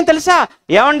కండిషన్ తెలుసా?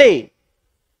 ఏమండి,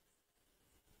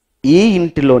 ఈ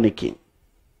ఇంటిలోనికి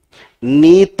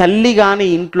నీ తల్లి గాని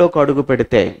ఇంట్లోకి అడుగు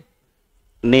పెడితే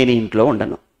నేను ఇంట్లో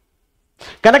ఉండను.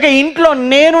 కనుక ఇంట్లో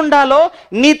నేనుండాలో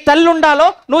నీ తల్లి ఉండాలో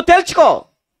నువ్వు తెలుసుకో.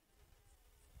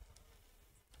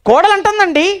 కోడలు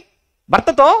అంటుందండి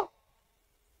భర్తతో,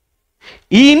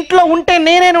 ఈ ఇంట్లో ఉంటే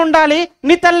నేనైనా ఉండాలి,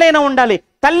 నీ తల్లి అయినా ఉండాలి.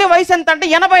 తల్లి వయసు ఎంత అంటే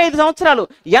 85 సంవత్సరాలు.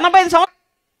 85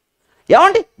 సంవత్సరాలు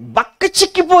ఏమండి, బక్క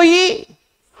చిక్కిపోయి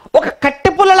ఒక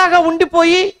కట్టెపుల్లలాగా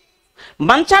ఉండిపోయి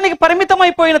మంచానికి పరిమితం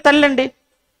అయిపోయిన తల్లి అండి.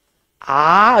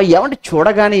 ఏమండి,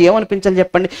 చూడగానే ఏమనిపించాలి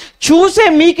చెప్పండి? చూసే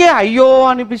మీకే అయ్యో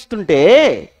అనిపిస్తుంటే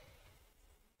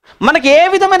మనకి ఏ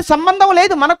విధమైన సంబంధం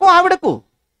లేదు, మనకు ఆవిడకు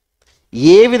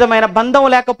ఏ విధమైన బంధం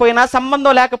లేకపోయినా,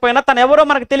 సంబంధం లేకపోయినా, తను ఎవరో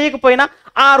మనకు తెలియకపోయినా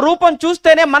ఆ రూపం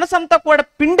చూస్తేనే మనసంతా కూడా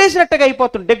పిండేసినట్టుగా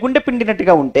అయిపోతుంటే, గుండె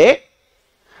పిండినట్టుగా ఉంటే,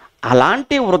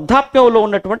 అలాంటి వృద్ధాప్యంలో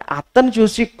ఉన్నటువంటి అత్తను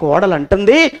చూసి కోడలు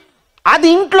అంటుంది, అది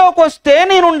ఇంట్లోకి వస్తే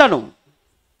నేను ఉండను,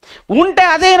 ఉంటే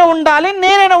అదైనా ఉండాలి,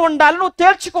 నేనైనా ఉండాలి, నువ్వు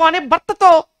తేల్చుకో అని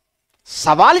భర్తతో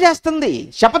సవాలు చేస్తుంది,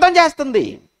 శపథం చేస్తుంది.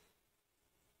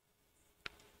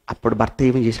 అప్పుడు భర్త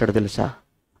ఏం చేశాడో తెలుసా?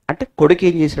 అంటే కొడుకు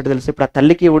ఏం చేశాడో తెలుసా? ఇప్పుడు ఆ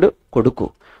తల్లికి ఇవుడు కొడుకు.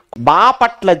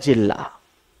 బాపట్ల జిల్లా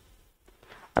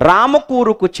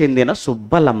రామకూరుకు చెందిన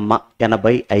సుబ్బలమ్మ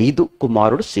 85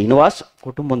 కుమారుడు శ్రీనివాస్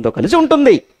కుటుంబంతో కలిసి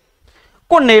ఉంటుంది.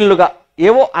 కొన్నేళ్లుగా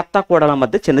ఏవో అత్త కోడల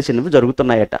మధ్య చిన్న చిన్నవి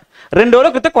జరుగుతున్నాయట. 2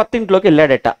 రోజుల క్రితం కొత్త ఇంట్లోకి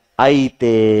వెళ్ళాడట.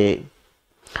 అయితే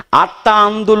అత్త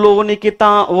అందులోనికి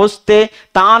వస్తే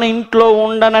తాను ఇంట్లో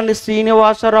ఉండనని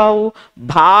శ్రీనివాసరావు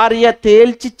భార్య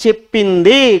తేల్చి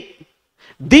చెప్పింది.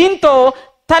 దీంతో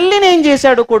తల్లిని ఏం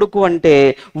చేశాడు కొడుకు అంటే,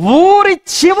 ఊరి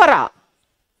చివర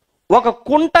ఒక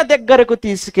కుంట దగ్గరకు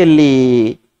తీసుకెళ్ళి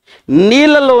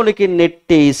నీళ్ళలోనికి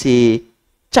నెట్టేసి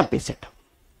చంపేశాడు.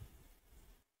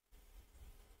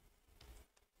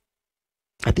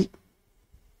 అది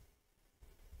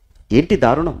ఏంటి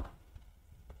దారుణం,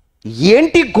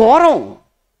 ఏంటి ఘోరం!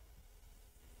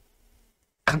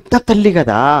 కన్న తల్లి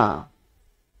కదా,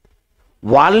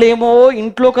 వాళ్ళేమో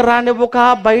ఇంట్లోకి రానివ్వక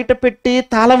బయట పెట్టి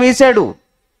తాళం వేశాడు,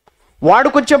 వాడు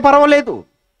కొంచెం పర్వాలేదు.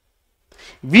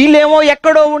 వీళ్ళేమో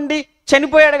ఎక్కడో ఉండి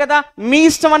చనిపోయాడు కదా మీ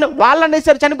ఇష్టం అని వాళ్ళు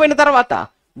అనేసారు. చనిపోయిన తర్వాత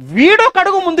వీడో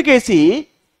కడుగు ముందుకేసి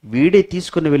వీడే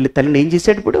తీసుకుని వెళ్ళి తల్లిని ఏం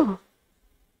చేశాడు? ఇప్పుడు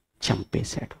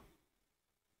చంపేశాడు.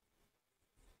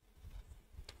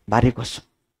 భార్య కోసం,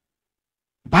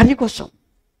 భార్య కోసం.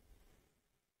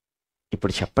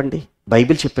 ఇప్పుడు చెప్పండి,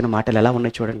 బైబిల్ చెప్పిన మాటలు ఎలా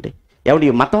ఉన్నాయి చూడండి. ఏమండి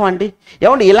మతం అండి,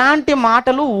 ఏమండి ఇలాంటి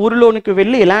మాటలు ఊరిలోనికి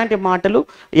వెళ్ళి, ఇలాంటి మాటలు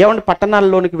ఏమండి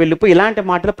పట్టణాల్లోనికి వెళ్ళిపోయి, ఇలాంటి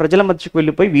మాటలు ప్రజల మధ్యకు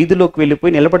వెళ్ళిపోయి, వీధిలోకి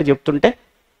వెళ్ళిపోయి నిలబడి చెప్తుంటే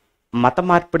మత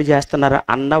మార్పిడి చేస్తున్నారా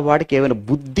అన్నవాడికి ఏమైనా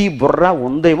బుద్ధి బుర్ర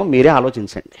ఉందేమో మీరే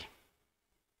ఆలోచించండి.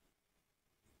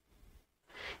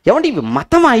 ఏమండి ఇవి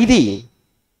మతమా?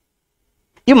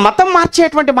 ఈ మతం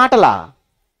మార్చేటువంటి మాటలా?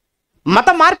 మత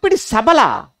మార్పిడి సభలా?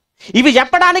 ఇవి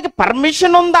చెప్పడానికి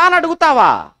పర్మిషన్ ఉందా అని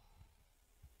అడుగుతావా?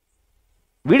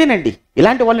 వీడినండి,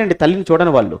 ఇలాంటి వాళ్ళండి తల్లిని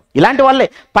చూడని వాళ్ళు, ఇలాంటి వాళ్ళే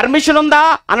పర్మిషన్ ఉందా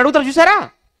అని అడుగుతారు చూసారా?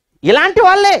 ఇలాంటి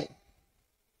వాళ్ళే.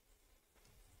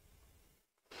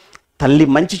 తల్లి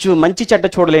మంచి చెడ్డ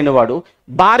చూడలేని వాడు,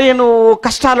 భార్యను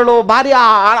కష్టాలలో, భార్య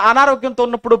అనారోగ్యంతో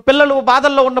ఉన్నప్పుడు, పిల్లలు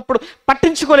బాధల్లో ఉన్నప్పుడు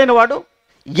పట్టించుకోలేని వాడు,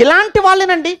 ఇలాంటి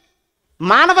వాళ్ళేనండి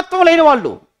మానవత్వం లేని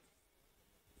వాళ్ళు,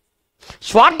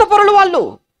 స్వార్థపరులు వాళ్ళు.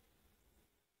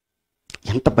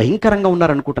 ఎంత భయంకరంగా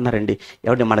ఉన్నారనుకుంటున్నారండి?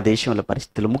 ఎవరి మన దేశంలో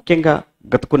పరిస్థితులు, ముఖ్యంగా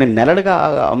గత కొన్ని నెలలుగా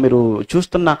మీరు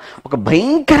చూస్తున్న ఒక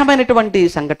భయంకరమైనటువంటి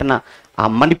సంఘటన ఆ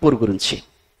మణిపూర్ గురించి.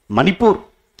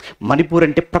 మణిపూర్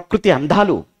అంటే ప్రకృతి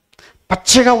అందాలు,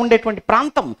 పచ్చగా ఉండేటువంటి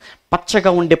ప్రాంతం,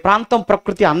 పచ్చగా ఉండే ప్రాంతం,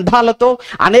 ప్రకృతి అందాలతో,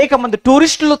 అనేక మంది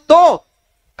టూరిస్టులతో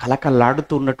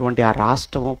కలకల్లాడుతూ ఉన్నటువంటి ఆ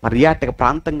రాష్ట్రం, పర్యాటక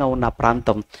ప్రాంతంగా ఉన్న ఆ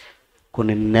ప్రాంతం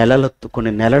కొన్ని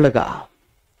నెలలుగా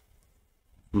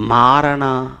మారణ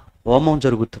హోమం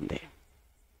జరుగుతుంది.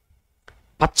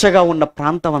 పచ్చగా ఉన్న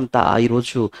ప్రాంతం అంతా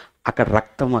ఈరోజు అక్కడ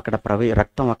రక్తం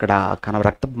అక్కడ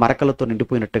రక్త మరకలతో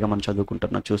నిండిపోయినట్టుగా మనం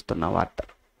చూస్తున్నాం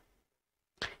వార్తలు.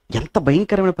 ఎంత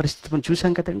భయంకరమైన పరిస్థితి మనం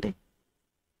చూసాం కదండి.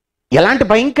 ఎలాంటి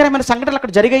భయంకరమైన సంఘటనలు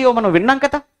అక్కడ జరిగాయో మనం విన్నాం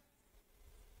కదా.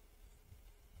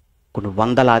 కొన్ని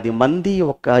వందలాది మంది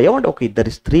ఒక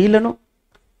ఇద్దరు స్త్రీలను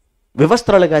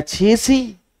వివస్త్రాలుగా చేసి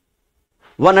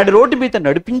నడి రోడ్డు మీద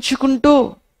నడిపించుకుంటూ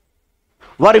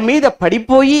వారి మీద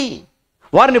పడిపోయి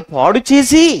వారిని పాడు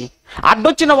చేసి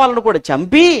అడ్డొచ్చిన వాళ్ళను కూడా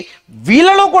చంపి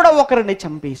వీళ్ళలో కూడా ఒకరిని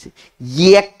చంపేసి,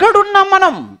 ఎక్కడున్నాం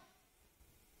మనం?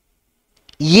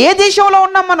 ఏ దేశంలో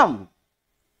ఉన్నాం మనం?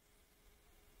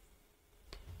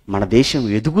 మన దేశం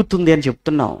ఎదుగుతుంది అని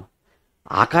చెప్తున్నాం,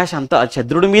 ఆకాశం అంతా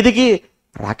చంద్రుడి మీదకి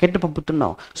రాకెట్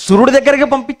పంపుతున్నాం, సూర్యుడి దగ్గరికి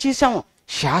పంపించేసాం,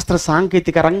 శాస్త్ర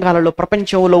సాంకేతిక రంగాలలో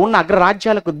ప్రపంచంలో ఉన్న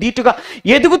అగ్రరాజ్యాలకు దీటుగా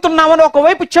ఎదుగుతున్నామని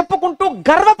ఒకవైపు చెప్పుకుంటూ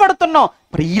గర్వపడుతున్నాం.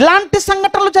 మరి ఇలాంటి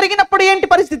సంఘటనలు జరిగినప్పుడు ఏంటి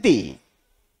పరిస్థితి?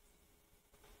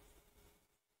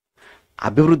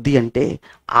 అభివృద్ధి అంటే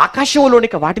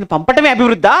ఆకాశంలోనికి వాటిని పంపటమే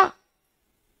అభివృద్ధా?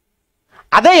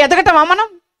 అదే ఎదగటమా మనం?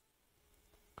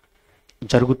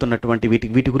 జరుగుతున్నటువంటి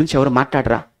వీటి గురించి ఎవరు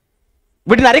మాట్లాడరా?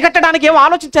 వీటిని అరికట్టడానికి ఏమో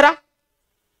ఆలోచించరా?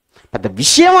 పెద్ద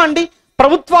విషయమా అండి?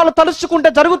 ప్రభుత్వాలు తలుచుకుంటే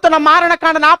జరుగుతున్న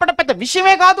మారణకాండను ఆపడం పెద్ద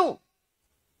విషయమే కాదు.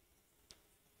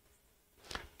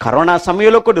 కరోనా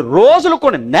సమయంలో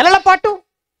కొన్ని నెలల పాటు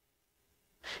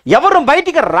ఎవరు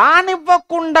బయటికి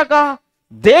రానివ్వకుండా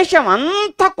దేశం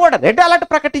అంతా కూడా రెడ్ అలర్ట్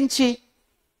ప్రకటించి,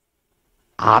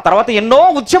 ఆ తర్వాత ఎన్నో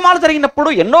ఉద్యమాలు జరిగినప్పుడు,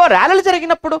 ఎన్నో ర్యాలీలు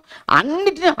జరిగినప్పుడు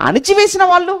అన్నిటిని అణిచివేసిన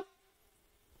వాళ్ళు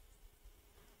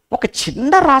ఒక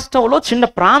చిన్న రాష్ట్రంలో, చిన్న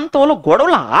ప్రాంతంలో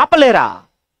గొడవలు ఆపలేరా?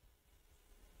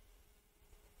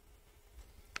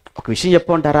 ఒక విషయం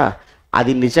చెప్పుకుంటారా?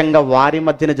 అది నిజంగా వారి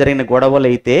మధ్యన జరిగిన గొడవలు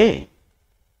అయితే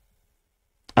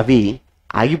అవి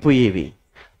ఆగిపోయేవి.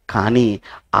 కానీ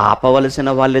ఆపవలసిన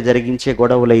వాళ్ళే జరిగించే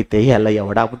గొడవలైతే ఎలా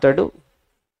ఎవడాపుతాడు?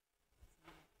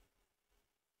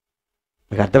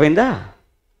 మీకు అర్థమైందా?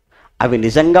 అవి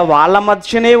నిజంగా వాళ్ళ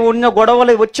మధ్యనే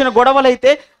వచ్చిన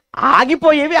గొడవలైతే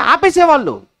ఆగిపోయేవి,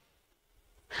 ఆపేసేవాళ్ళు.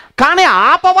 కానీ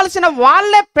ఆపవలసిన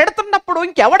వాళ్ళే పెడుతున్నప్పుడు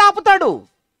ఇంకెవడాపుతాడు?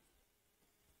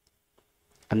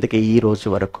 అందుకే ఈ రోజు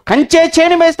వరకు కంచే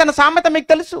చేను వేస్తున్న సామెత మీకు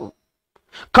తెలుసు.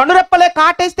 కనురెప్పలే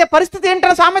కాటేస్తే పరిస్థితి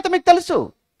ఏంటన్న సామెత మీకు తెలుసు.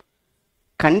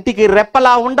 కంటికి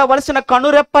రెప్పలా ఉండవలసిన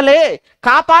కనురెప్పలే,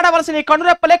 కాపాడవలసిన ఈ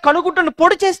కనురెప్పలే కనుగుడ్డును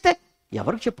పొడి చేస్తే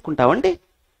ఎవరికి చెప్పుకుంటావండి?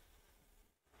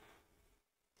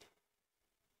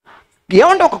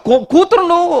 ఏమంటే ఒక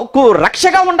కూతురును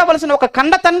రక్షగా ఉండవలసిన ఒక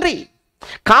కన్న తండ్రి,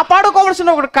 కాపాడుకోవలసిన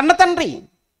ఒక కన్న తండ్రి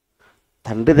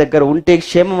దగ్గర ఉంటే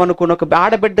క్షేమం అనుకుని ఒక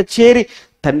ఆడబిడ్డ చేరి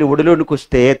తండ్రి ఒడిలోనికి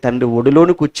వస్తే, తండ్రి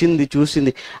ఒడిలోనికి వచ్చింది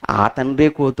చూసింది, ఆ తండ్రి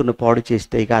కూతురును పాడు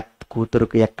చేస్తే ఇక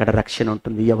కూతురుకు ఎక్కడ రక్షణ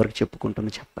ఉంటుంది? ఎవరికి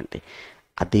చెప్పుకుంటుంది చెప్పండి?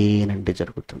 అదేనండి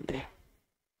జరుగుతుంది.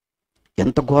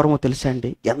 ఎంత ఘోరమో తెలుసా అండి?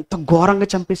 ఎంత ఘోరంగా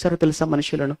చంపేశారో తెలుసా?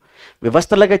 మనుషులను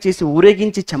వ్యవస్థలుగా చేసి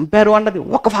ఊరేగించి చంపారు అన్నది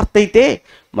ఒక వార్త అయితే,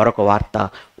 మరొక వార్త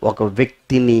ఒక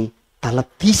వ్యక్తిని తల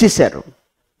తీసేశారు,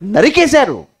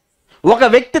 నరికేశారు. ఒక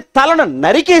వ్యక్తి తలను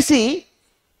నరికేసి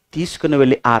తీసుకుని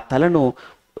వెళ్ళి ఆ తలను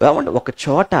ఒక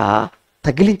చోట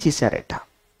తగిలించేశారట,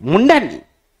 ముండాన్ని.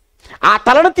 ఆ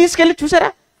తలను తీసుకెళ్ళి చూసారా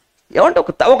ఏమంటే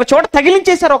ఒక చోట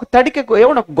తగిలించేశారు, ఒక తడికకు.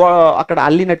 ఏమంటే అక్కడ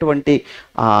అల్లినటువంటి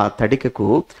ఆ తడికకు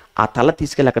ఆ తల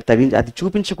తీసుకెళ్ళి అక్కడ తగిలించి, అది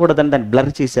చూపించకూడదని దాన్ని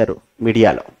బ్లర్ చేశారు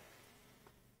మీడియాలో.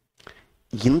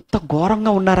 ఇంత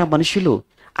ఘోరంగా ఉన్నారా మనుషులు?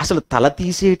 అసలు తల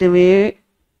తీసేయటమే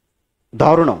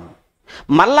దారుణం.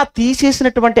 మళ్ళా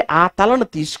తీసేసినటువంటి ఆ తలను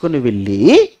తీసుకుని వెళ్ళి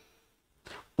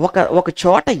ఒక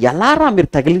చోట ఎలారా మీరు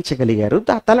తగిలించగలిగారు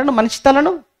ఆ తలను, మనిషి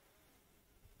తలను?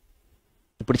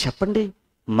 ఇప్పుడు చెప్పండి,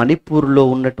 మణిపూర్లో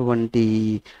ఉన్నటువంటి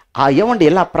ఏమండి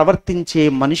ఇలా ప్రవర్తించే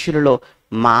మనుషులలో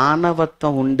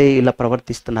మానవత్వం ఉండే ఇలా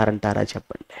ప్రవర్తిస్తున్నారంటారా?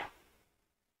 చెప్పండి.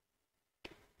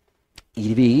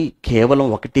 ఇవి కేవలం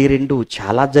 1, 2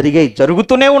 చాలా జరిగాయి,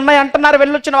 జరుగుతూనే ఉన్నాయి అంటున్నారు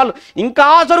వెళ్ళొచ్చిన వాళ్ళు. ఇంకా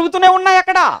జరుగుతూనే ఉన్నాయి,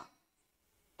 అక్కడ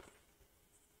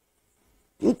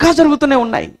ఇంకా జరుగుతూనే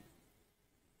ఉన్నాయి.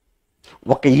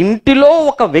 ఒక ఇంటిలో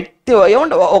ఒక వ్యక్తి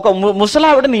ఏమంటే ఒక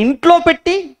ముసలావిడని ఇంట్లో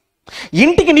పెట్టి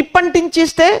ఇంటికి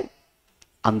నిప్పంటించేస్తే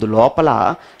అందులోపల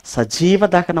సజీవ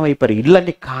దహనం అయిపోయారు.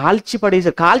 ఇళ్ళని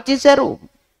కాల్చేశారు,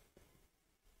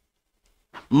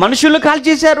 మనుషులు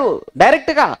కాల్చేశారు,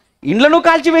 డైరెక్ట్గా ఇండ్లను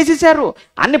కాల్చి వేసేశారు,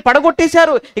 అన్ని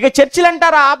పడగొట్టేశారు. ఇక చర్చిలు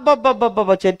అంటారా, అబ్బబ్బబ్బబ్బ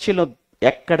చర్చిలు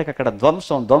ఎక్కడికక్కడ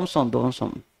ధ్వంసం ధ్వంసం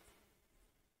ధ్వంసం.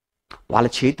 వాళ్ళ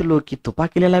చేతిలోకి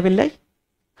తుపాకీలు ఎలా వెళ్ళాయి?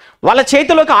 వాళ్ళ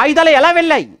చేతిలోకి ఆయుధాలు ఎలా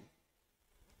వెళ్ళాయి?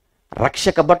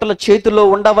 రక్షక భటుల చేతిలో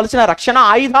ఉండవలసిన రక్షణ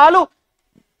ఆయుధాలు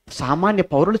సామాన్య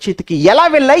పౌరుల చేతికి ఎలా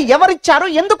వెళ్ళాయి? ఎవరిచ్చారు?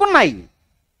 ఎందుకున్నాయి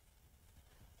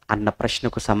అన్న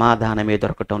ప్రశ్నకు సమాధానమే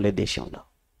దొరకటం లేదు దేశంలో.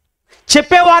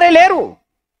 చెప్పేవారే లేరు.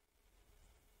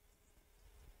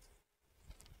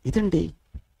 ఇదండి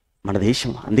మన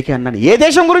దేశం. అందుకే అన్నాను, ఏ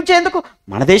దేశం గురించి ఎందుకు,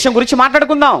 మన దేశం గురించి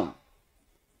మాట్లాడుకుందాం.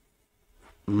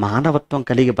 మానవత్వం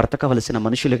కలిగి బ్రతకవలసిన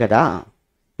మనుషులు కదా,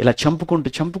 ఇలా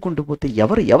చంపుకుంటూ పోతే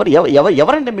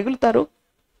ఎవరండి మిగులుతారు?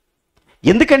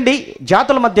 ఎందుకండి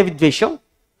జాతుల మధ్య విద్వేషం?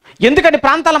 ఎందుకండి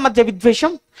ప్రాంతాల మధ్య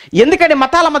విద్వేషం? ఎందుకండి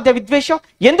మతాల మధ్య విద్వేషం?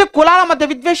 ఎందుకు కులాల మధ్య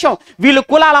విద్వేషం? వీళ్ళు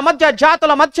కులాల మధ్య,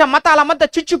 జాతుల మధ్య, మతాల మధ్య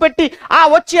చిచ్చు పెట్టి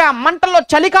వచ్చి ఆ మంటల్లో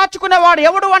చలి కాచుకునేవాడు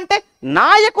ఎవడు అంటే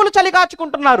నాయకులు చలి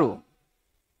కాచుకుంటున్నారు.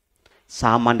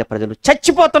 సామాన్య ప్రజలు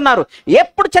చచ్చిపోతున్నారు.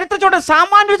 ఎప్పుడు చరిత్ర చూడండి,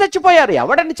 సామాన్యులు చచ్చిపోయారు.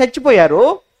 ఎవడండి చచ్చిపోయారు?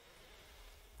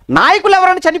 నాయకులు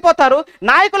ఎవరైనా చనిపోతారు,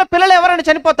 నాయకుల పిల్లలు ఎవరైనా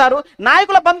చనిపోతారు,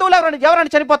 నాయకుల బంధువులు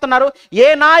ఎవరైనా చనిపోతున్నారు. ఏ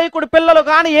నాయకుడు పిల్లలు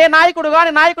కానీ, ఏ నాయకుడు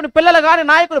కానీ, నాయకుడి పిల్లలు కానీ,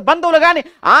 నాయకుడి బంధువులు కానీ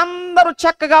అందరూ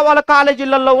చక్కగా వాళ్ళ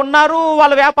కాలేజీలలో ఉన్నారు,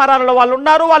 వాళ్ళ వ్యాపారాలలో వాళ్ళు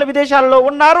ఉన్నారు, వాళ్ళ విదేశాలలో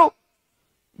ఉన్నారు.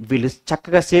 వీళ్ళు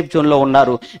చక్కగా సేఫ్ జోన్లో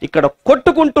ఉన్నారు. ఇక్కడ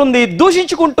కొట్టుకుంటుంది,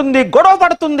 దూషించుకుంటుంది, గొడవ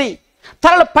పడుతుంది,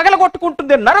 తలలు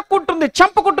పగలగొట్టుకుంటుంది, నరుక్కుంటుంది,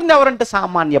 చంపుకుంటుంది ఎవరంటే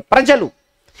సామాన్య ప్రజలు.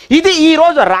 ఇది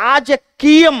ఈరోజు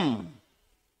రాజకీయం.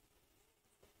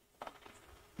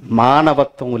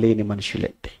 మానవత్వం లేని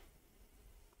మనుషులంటే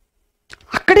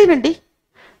అక్కడేనండి.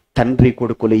 తండ్రి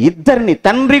కొడుకులు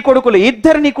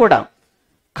ఇద్దరిని కూడా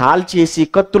కాల్చేసి,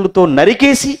 కత్తులతో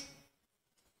నరికేసి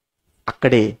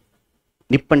అక్కడే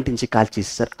నిప్పంటించి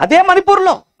కాల్చేస్తారు. అదే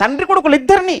మణిపూర్లో తండ్రి కొడుకులు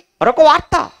ఇద్దరిని. మరొక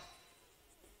వార్త.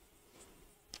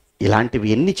 ఇలాంటివి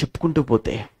ఎన్ని చెప్పుకుంటూ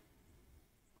పోతే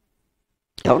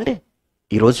ఏమండి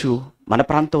ఈరోజు మన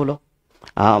ప్రాంతంలో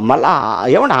మళ్ళా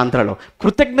ఏమన్నా ఆంధ్రలో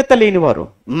కృతజ్ఞత లేనివారు,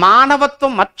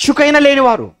 మానవత్వం మచ్చుకైనా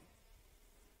లేనివారు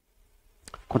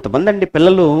కొంతమంది అండి.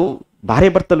 పిల్లలు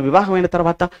భార్యాభర్తలు వివాహమైన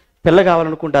తర్వాత పిల్లలు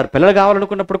కావాలనుకుంటారు. పిల్లలు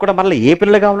కావాలనుకున్నప్పుడు కూడా మళ్ళీ ఏ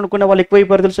పిల్లలు కావాలనుకున్న వాళ్ళు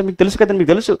ఎక్కువైపోయారు తెలుసు. మీకు తెలుసు కదండి,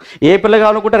 మీకు తెలుసు ఏ పిల్లలు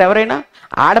కావాలనుకుంటారు. ఎవరైనా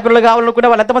ఆడపిల్లలు కావాలనుకునే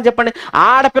వాళ్ళు ఎంతమంది చెప్పండి?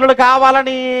 ఆడపిల్లలు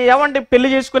కావాలని ఏమండి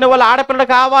పెళ్లి చేసుకునే వాళ్ళు, ఆడపిల్లలు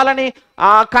కావాలని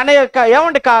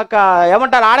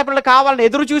ఏమంటారు, ఆడపిల్లలు కావాలని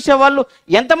ఎదురు చూసేవాళ్ళు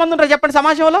ఎంతమంది ఉంటారు చెప్పండి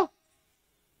సమాజంలో?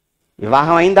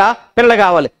 వివాహం అయిందా, పిల్లలు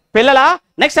కావాలి. పిల్లలా?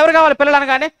 నెక్స్ట్ ఎవరు కావాలి? పిల్లలు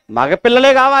అనగానే మగ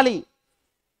పిల్లలే కావాలి,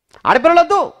 ఆడపిల్లలు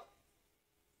వద్దు.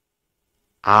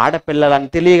 ఆడపిల్లలని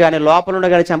తెలియగానే లోపల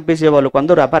ఉండగానే చంపేసేవాళ్ళు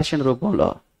కొందరు అపర్షన్ రూపంలో.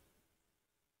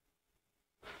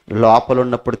 లోపల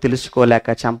ఉన్నప్పుడు తెలుసుకోలేక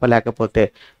చంపలేకపోతే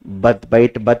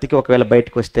బతికి ఒకవేళ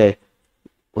బయటకు వస్తే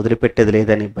వదిలిపెట్టేది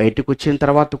లేదని బయటకు వచ్చిన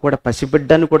తర్వాత కూడా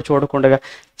పసిబిడ్డని కూడా చూడకుండా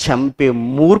చంపే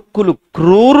మూర్ఖులు,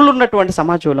 క్రూరులు ఉన్నటువంటి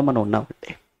సమాజంలో మనం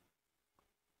ఉన్నామండి.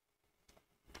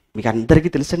 మీకు అందరికీ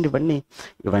తెలుసండి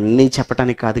ఇవన్నీ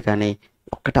చెప్పడానికి కాదు, కానీ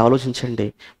ఒక్కటి ఆలోచించండి.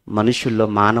 మనుషుల్లో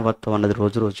మానవత్వం అన్నది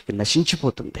రోజు రోజుకి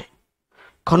నశించిపోతుంది,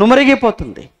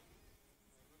 కనుమరిగిపోతుంది.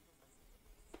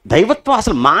 దైవత్వం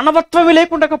అసలు మానవత్వమే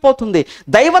లేకుండా పోతుంది.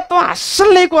 దైవత్వం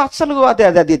అస్సలు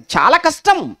అది చాలా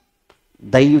కష్టం.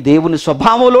 దేవుని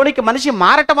స్వభావంలోనికి మనిషి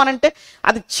మారటం అనంటే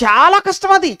అది చాలా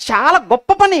కష్టం. అది చాలా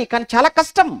గొప్ప పని, కానీ చాలా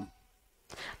కష్టం.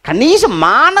 కనీసం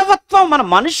మానవత్వం, మన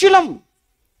మనుషులం.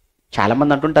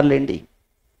 చాలామంది అంటుంటారులేండి,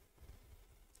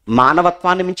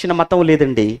 మానవత్వాన్ని మించిన మతం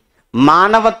లేదండి.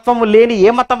 మానవత్వం లేని ఏ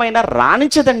మతమైనా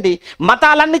రాణించదండి.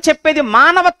 మతాలన్నీ చెప్పేది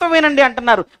మానవత్వమేనండి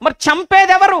అంటున్నారు. మరి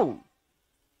చంపేది ఎవరు?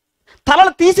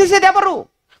 తలలు తీసేసేది ఎవరు?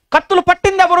 కత్తులు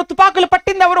పట్టింది ఎవరు? తుపాకులు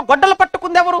పట్టింది ఎవరు? గొడ్డలు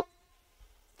పట్టుకుంది ఎవరు?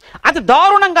 అది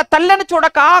దారుణంగా తల్లిని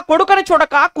చూడక, కొడుకుని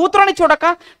చూడక, కూతురని చూడక,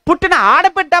 పుట్టిన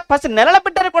ఆడబిడ్డ, 10 నెలల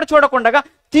బిడ్డని కూడా చూడకుండా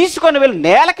తీసుకొని వెళ్ళి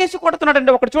నేలకేసి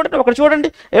కొడుతున్నాడండి. ఒకటి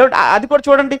చూడండి, అది కూడా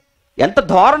చూడండి. ఎంత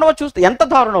దారుణమో చూస్తే, ఎంత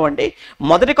దారుణం అండి.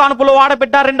 మొదటి కానుపులో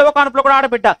ఆడబిడ్డ, రెండవ కానుపులో కూడా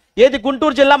ఆడబిడ్డ. ఏది?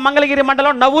 గుంటూరు జిల్లా మంగళగిరి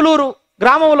మండలం నవ్వులూరు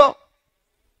గ్రామంలో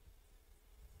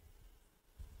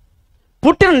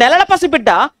పుట్టిన నెలల పసిబిడ్డ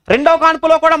రెండవ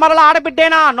కాన్పులో కూడా మరలా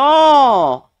ఆడబిడ్డేనా? నో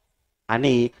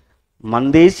అని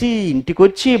మందేసి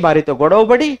ఇంటికొచ్చి భార్యతో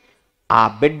గొడవపడి ఆ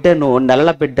బిడ్డను,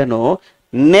 నెలల బిడ్డను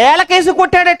నేలకేసి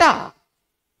కొట్టాడట.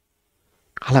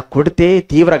 అలా కొడితే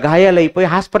తీవ్ర గాయాలైపోయి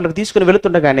హాస్పిటల్కి తీసుకుని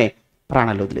వెళుతుండగానే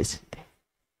ప్రాణాలు వదిలేసింది.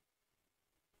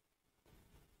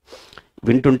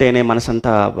 వింటుంటేనే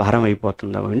మనసంతా భారం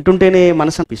అయిపోతుందా? వింటుంటేనే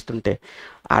మనసు అనిపిస్తుంటే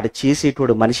ఆడ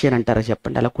చేసేటోడు మనిషి అని అంటారా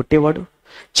చెప్పండి? అలా కొట్టేవాడు,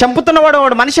 చంపుతున్నవాడు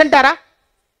వాడు మనిషి అంటారా?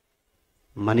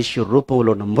 మనిషి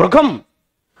రూపంలో ఉన్న మృగం,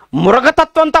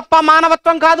 మృగతత్వం తప్ప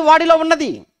మానవత్వం కాదు వాడిలో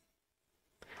ఉన్నది.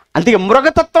 అందుకే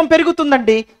మృగతత్వం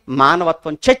పెరుగుతుందండి,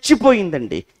 మానవత్వం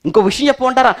చచ్చిపోయిందండి. ఇంకో విషయం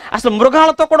చెప్పమంటారా? అసలు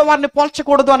మృగాలతో కూడా వారిని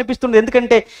పోల్చకూడదు అనిపిస్తుంది.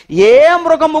 ఎందుకంటే ఏ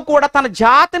మృగము కూడా తన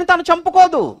జాతిని తను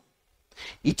చంపుకోదు.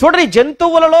 ఈ చూడండి,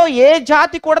 జంతువులలో ఏ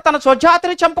జాతి కూడా తన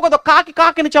స్వజాతిని చంపుకోదు. కాకి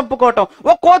కాకిని చంపుకోవటం,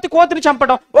 ఓ కోతి కోతిని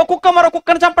చంపడం, ఓ కుక్క మరో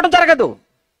కుక్కని చంపడం జరగదు.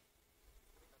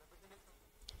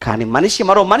 కానీ మనిషి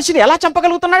మరో మనిషిని ఎలా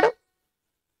చంపగలుగుతున్నాడు?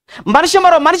 మనిషి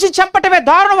మరో మనిషి చంపటమే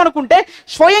దారుణం అనుకుంటే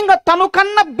స్వయంగా తను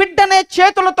కన్న బిడ్డనే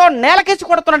చేతులతో నేలకేసి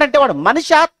కొడుతున్నాడంటే వాడు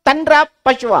మనిషా, తండ్రా,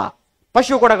 పశువా?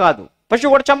 పశువు కూడా కాదు.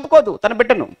 పశువు కూడా చంపుకోదు తన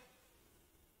బిడ్డను.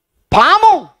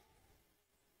 పాము,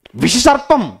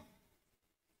 విషసర్పం.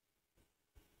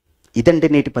 ఇదండి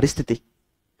నేటి పరిస్థితి,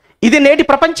 ఇది నేటి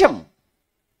ప్రపంచం.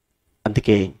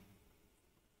 అందుకే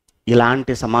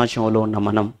ఇలాంటి సమాజంలో ఉన్న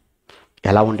మనం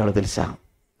ఎలా ఉండాలో తెలుసా?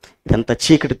 ఇదంతా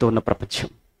చీకటితో ఉన్న ప్రపంచం.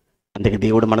 అందుకే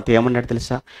దేవుడు మనతో ఏమన్నాడు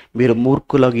తెలుసా? మీరు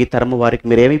మూర్ఖులకు ఈ తరము వారికి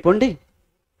మీరు ఏమైపోండి,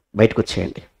 బయటకు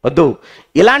వచ్చేయండి. వద్దు,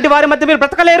 ఇలాంటి వారి మధ్య మీరు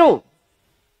బ్రతకలేరు.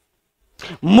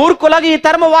 మూర్ఖులకు ఈ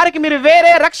తరము వారికి మీరు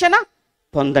వేరే రక్షణ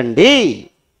పొందండి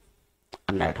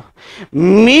అన్నాడు.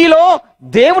 మీలో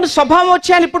దేవుని స్వభావం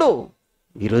వచ్చేయాలి. ఇప్పుడు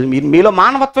ఈరోజు మీలో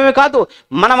మానవత్వమే కాదు,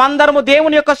 మనమందరము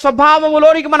దేవుని యొక్క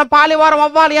స్వభావంలోనికి మన పాలివారం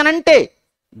అవ్వాలి అని అంటే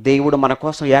దేవుడు మన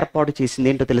కోసం ఏర్పాటు చేసింది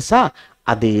ఏంటో తెలుసా?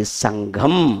 అదే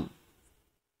సంఘం.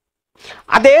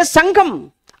 అదే సంఘం,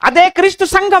 అదే క్రీస్తు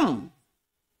సంఘం.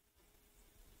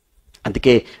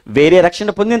 అందుకే వేరే రక్షణ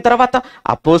పొందిన తర్వాత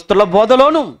అపోస్తలుల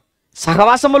బోధలోను,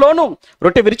 సహవాసములోను,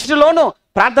 రొట్టె విరుచుటలోను,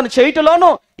 ప్రార్థన చేయుటలోను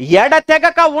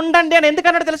ఎడతెగక ఉండండి అని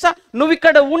ఎందుకన్నాడు తెలుసా? నువ్వు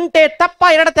ఇక్కడ ఉంటే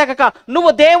తప్ప ఎడతెగక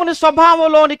నువ్వు దేవుని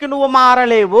స్వభావంలోనికి నువ్వు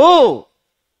మారలేవు.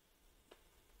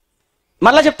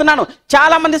 మళ్ళా చెప్తున్నాను,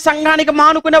 చాలా మంది సంఘానికి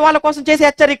మానుకునే వాళ్ళ కోసం చేసే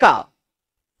హెచ్చరిక.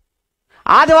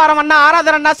 ఆదివారం అన్నా,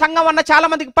 ఆరాధన అన్నా, సంఘం అన్నా చాలా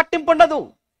మందికి పట్టింపు ఉండదు.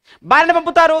 భార్యను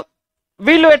పంపుతారు,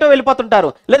 వీళ్ళు ఎటో వెళ్ళిపోతుంటారు.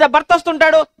 లేదా భర్త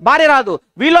వస్తుంటాడు, భార్య రాదు.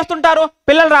 వీళ్ళు వస్తుంటారు,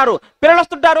 పిల్లలు రారు. పిల్లలు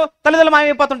వస్తుంటారు, తల్లిదండ్రులు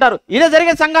మాయమైపోతుంటారు. ఇదే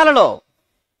జరిగే సంఘాలలో.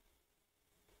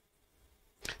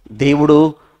 దేవుడు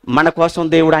మన కోసం,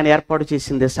 దేవుడు ఆయన ఏర్పాటు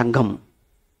చేసిందే సంఘం.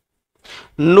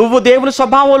 నువ్వు దేవుని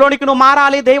స్వభావంలోనికి నువ్వు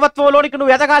మారాలి, దైవత్వంలోనికి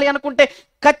నువ్వు ఎదగాలి అనుకుంటే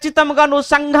ఖచ్చితంగా నువ్వు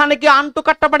సంఘానికి అంటు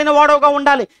కట్టబడిన వాడవుగా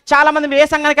ఉండాలి. చాలా మంది ఏ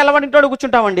సంఘానికి వెళ్ళబడి ఇంట్లో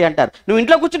కూర్చుంటావండి అంటారు. నువ్వు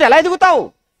ఇంట్లో కూర్చుంటే ఎలా ఎదుగుతావు?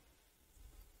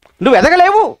 నువ్వు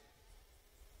ఎదగలేవు.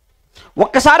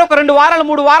 ఒక్కసారి ఒక 2 వారాలు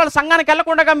 3 వారాలు సంఘానికి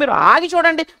వెళ్ళకుండా మీరు ఆగి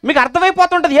చూడండి, మీకు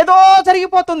అర్థమైపోతుంటుంది ఏదో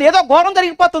జరిగిపోతుంది, ఏదో ఘోరం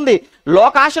జరిగిపోతుంది.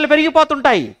 లోకాశలు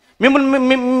పెరిగిపోతుంటాయి.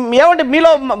 మిమ్మల్ని ఏమంటే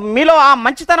మీలో ఆ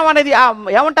మంచితనం అనేది, ఆ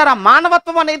ఏమంటారు, ఆ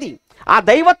మానవత్వం అనేది, ఆ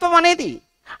దైవత్వం అనేది,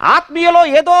 ఆత్మీయలో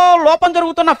ఏదో లోపం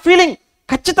జరుగుతున్న ఫీలింగ్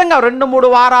ఖచ్చితంగా 2-3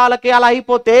 వారాలకి అలా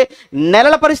అయిపోతే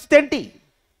నెలల పరిస్థితి ఏంటి?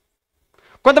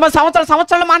 కొంతమంది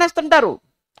సంవత్సరాలు మానేస్తుంటారు.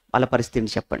 వాళ్ళ పరిస్థితి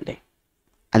ఏంటి చెప్పండి?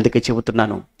 అందుకే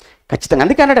చెబుతున్నాను ఖచ్చితంగా.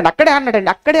 అందుకే అక్కడే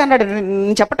అన్నాడు.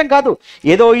 నేను చెప్పటం కాదు,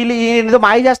 ఏదో ఏదో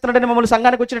మాయ చేస్తున్నాడని మమ్మల్ని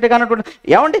సంఘానికి వచ్చినట్టుగా అన్నట్టు.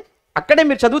 ఏమండి, అక్కడే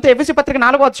మీరు చదివితే ఎఫెసీ పత్రిక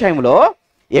 4వ అధ్యాయంలో,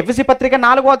 ఎఫెసీ పత్రిక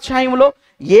 4వ అధ్యాయంలో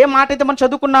ఏ మాట అయితే మనం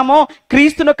చదువుకున్నామో,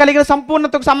 క్రీస్తును కలిగిన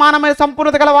సంపూర్ణతకు సమానమైన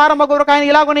సంపూర్ణత గల వారమొకరికి ఆయన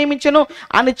ఇలాగ నియమించెను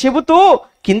అని చెబుతూ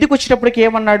కిందికి వచ్చేటప్పటికి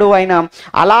ఏమన్నాడు ఆయన?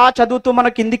 అలా చదువుతూ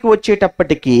మనం కిందికి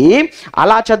వచ్చేటప్పటికి,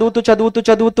 అలా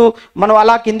చదువుతూ మనం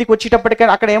అలా కిందికి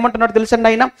వచ్చేటప్పటికి అక్కడ ఏమంటున్నాడు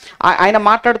తెలుసండి? ఆయన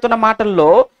మాట్లాడుతున్న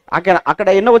మాటల్లో అక్కడ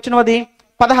ఎన్నో వచ్చినది?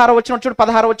 16వ వచనం చూడు.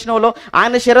 16వ వచనంలో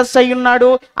ఆయన శిరస్సు అయి ఉన్నాడు,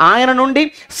 ఆయన నుండి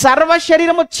సర్వ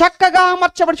శరీరము చక్కగా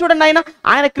అమర్చబడి, చూడండి,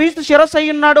 ఆయన క్రీస్తు శిరస్సు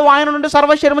అయి ఉన్నాడు, ఆయన నుండి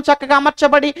సర్వ శరీరము చక్కగా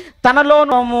అమర్చబడి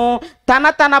తనలోనూ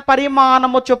తన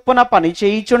పరిమాణము చొప్పున పని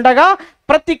చేయుచుండగా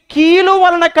ప్రతి కీలు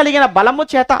వలన కలిగిన బలము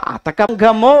చేత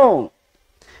అతకంగము.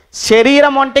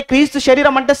 శరీరం అంటే క్రీస్తు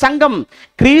శరీరం అంటే సంఘం.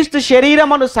 క్రీస్తు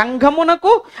శరీరమును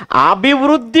సంఘమునకు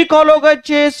అభివృద్ధి కలుగ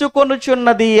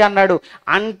చేసుకొనుచున్నది అన్నాడు.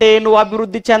 అంటే నువ్వు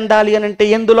అభివృద్ధి చెందాలి అని అంటే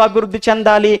ఎందులో అభివృద్ధి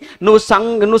చెందాలి?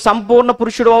 నువ్వు సంపూర్ణ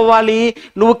పురుషుడు అవ్వాలి,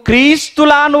 నువ్వు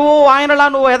క్రీస్తులా, నువ్వు ఆయనలా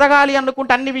నువ్వు ఎదగాలి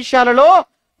అనుకుంటే అన్ని విషయాలలో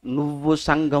నువ్వు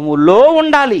సంఘములో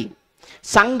ఉండాలి,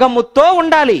 సంఘముతో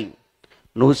ఉండాలి.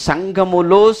 నువ్వు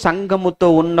సంఘముతో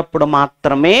ఉన్నప్పుడు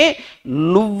మాత్రమే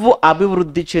నువ్వు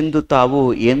అభివృద్ధి చెందుతావు.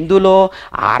 ఎందులో?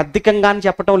 ఆర్థికంగా అని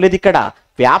చెప్పటం లేదు, ఇక్కడ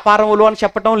వ్యాపారంలో అని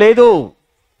చెప్పటం లేదు,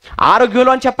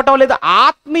 ఆరోగ్యంలో అని చెప్పటం లేదు,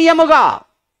 ఆత్మీయముగా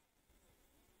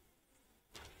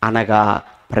అనగా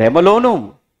ప్రేమలోను,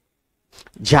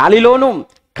 జాలిలోను,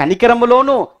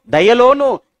 కనికరములోను, దయలోను,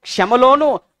 క్షమలోను,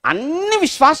 అన్ని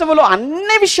విశ్వాసములో,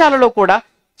 అన్ని విషయాలలో కూడా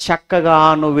చక్కగా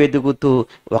నువ్వు ఎదుగుతూ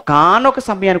ఒకానొక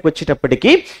సమయానికి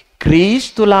వచ్చేటప్పటికి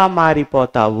క్రీస్తులా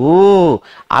మారిపోతావు.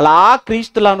 అలా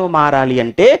క్రీస్తులా నువ్వు మారాలి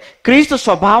అంటే, క్రీస్తు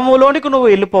స్వభావంలోనికి నువ్వు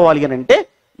వెళ్ళిపోవాలి అని అంటే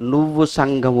నువ్వు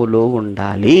సంఘములో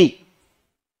ఉండాలి,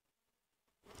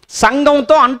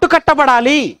 సంఘంతో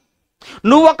అంటుకట్టబడాలి,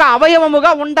 నువ్వు ఒక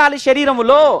అవయవముగా ఉండాలి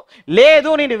శరీరములో. లేదు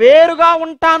నేను వేరుగా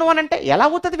ఉంటాను అని అంటే ఎలా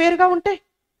అవుతుంది? వేరుగా ఉంటే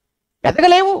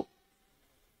ఎదగలేవు.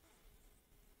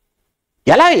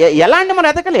 ఎలా అంటే మనం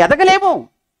ఎదగలేము.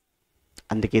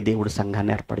 అందుకే దేవుడు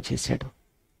సంఘాన్ని ఏర్పాటు చేశాడు.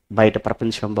 బయట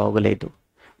ప్రపంచం బాగోలేదు,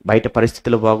 బయట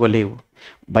పరిస్థితులు బాగోలేవు,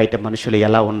 బయట మనుషులు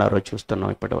ఎలా ఉన్నారో చూస్తున్నాం.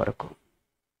 ఇప్పటి వరకు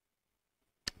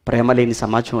ప్రేమ లేని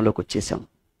సమాజంలోకి వచ్చేసాం.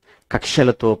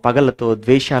 కక్షలతో, పగలతో,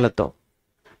 ద్వేషాలతో,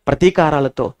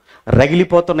 ప్రతీకారాలతో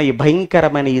రగిలిపోతున్న ఈ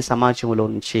భయంకరమైన ఈ సమాజంలో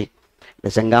నుంచి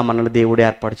నిజంగా మనల్ని దేవుడు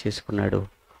ఏర్పాటు చేసుకున్నాడు,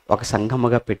 ఒక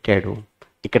సంఘముగా పెట్టాడు.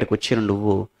 ఇక్కడికి వచ్చిన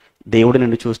నువ్వు, దేవుడు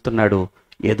నిన్ను చూస్తున్నాడు.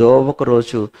 ఏదో ఒక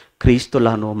రోజు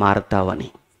క్రీస్తులా నువ్వు మారతావని,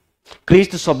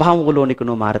 క్రీస్తు స్వభావంలోనికి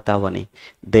నువ్వు మారతావని,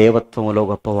 దేవత్వంలో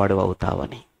గొప్పవాడు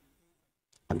అవుతావని.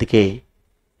 అందుకే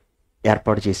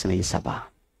ఏర్పాటు చేసిన ఈ సభ,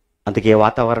 అందుకే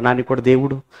వాతావరణాన్ని కూడా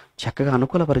దేవుడు చక్కగా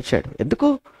అనుకూలపరిచాడు. ఎందుకు?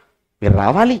 మీరు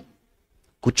రావాలి,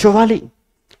 కూర్చోవాలి,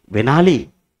 వినాలి.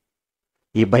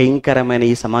 ఈ భయంకరమైన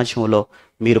ఈ సమాజంలో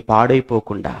మీరు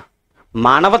పాడైపోకుండా,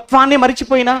 మానవత్వాన్ని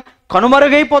మరిచిపోయినా,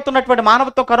 కనుమరుగైపోతున్నటువంటి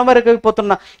మానవత్వం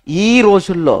కనుమరుగైపోతున్న ఈ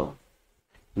రోజుల్లో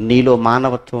నీలో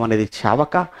మానవత్వం అనేది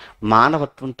చావక,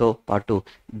 మానవత్వంతో పాటు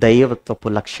దైవత్వపు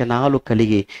లక్షణాలు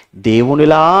కలిగి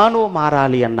దేవునిలాను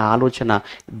మారాలి అన్న ఆలోచన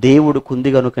దేవుడు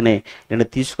కుంది కనుకనే నేను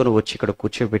తీసుకొని వచ్చి ఇక్కడ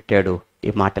కూర్చోబెట్టాడు,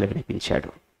 ఈ మాటలు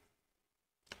వినిపించాడు.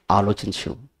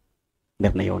 ఆలోచించు,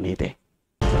 నిర్ణయం నీదే.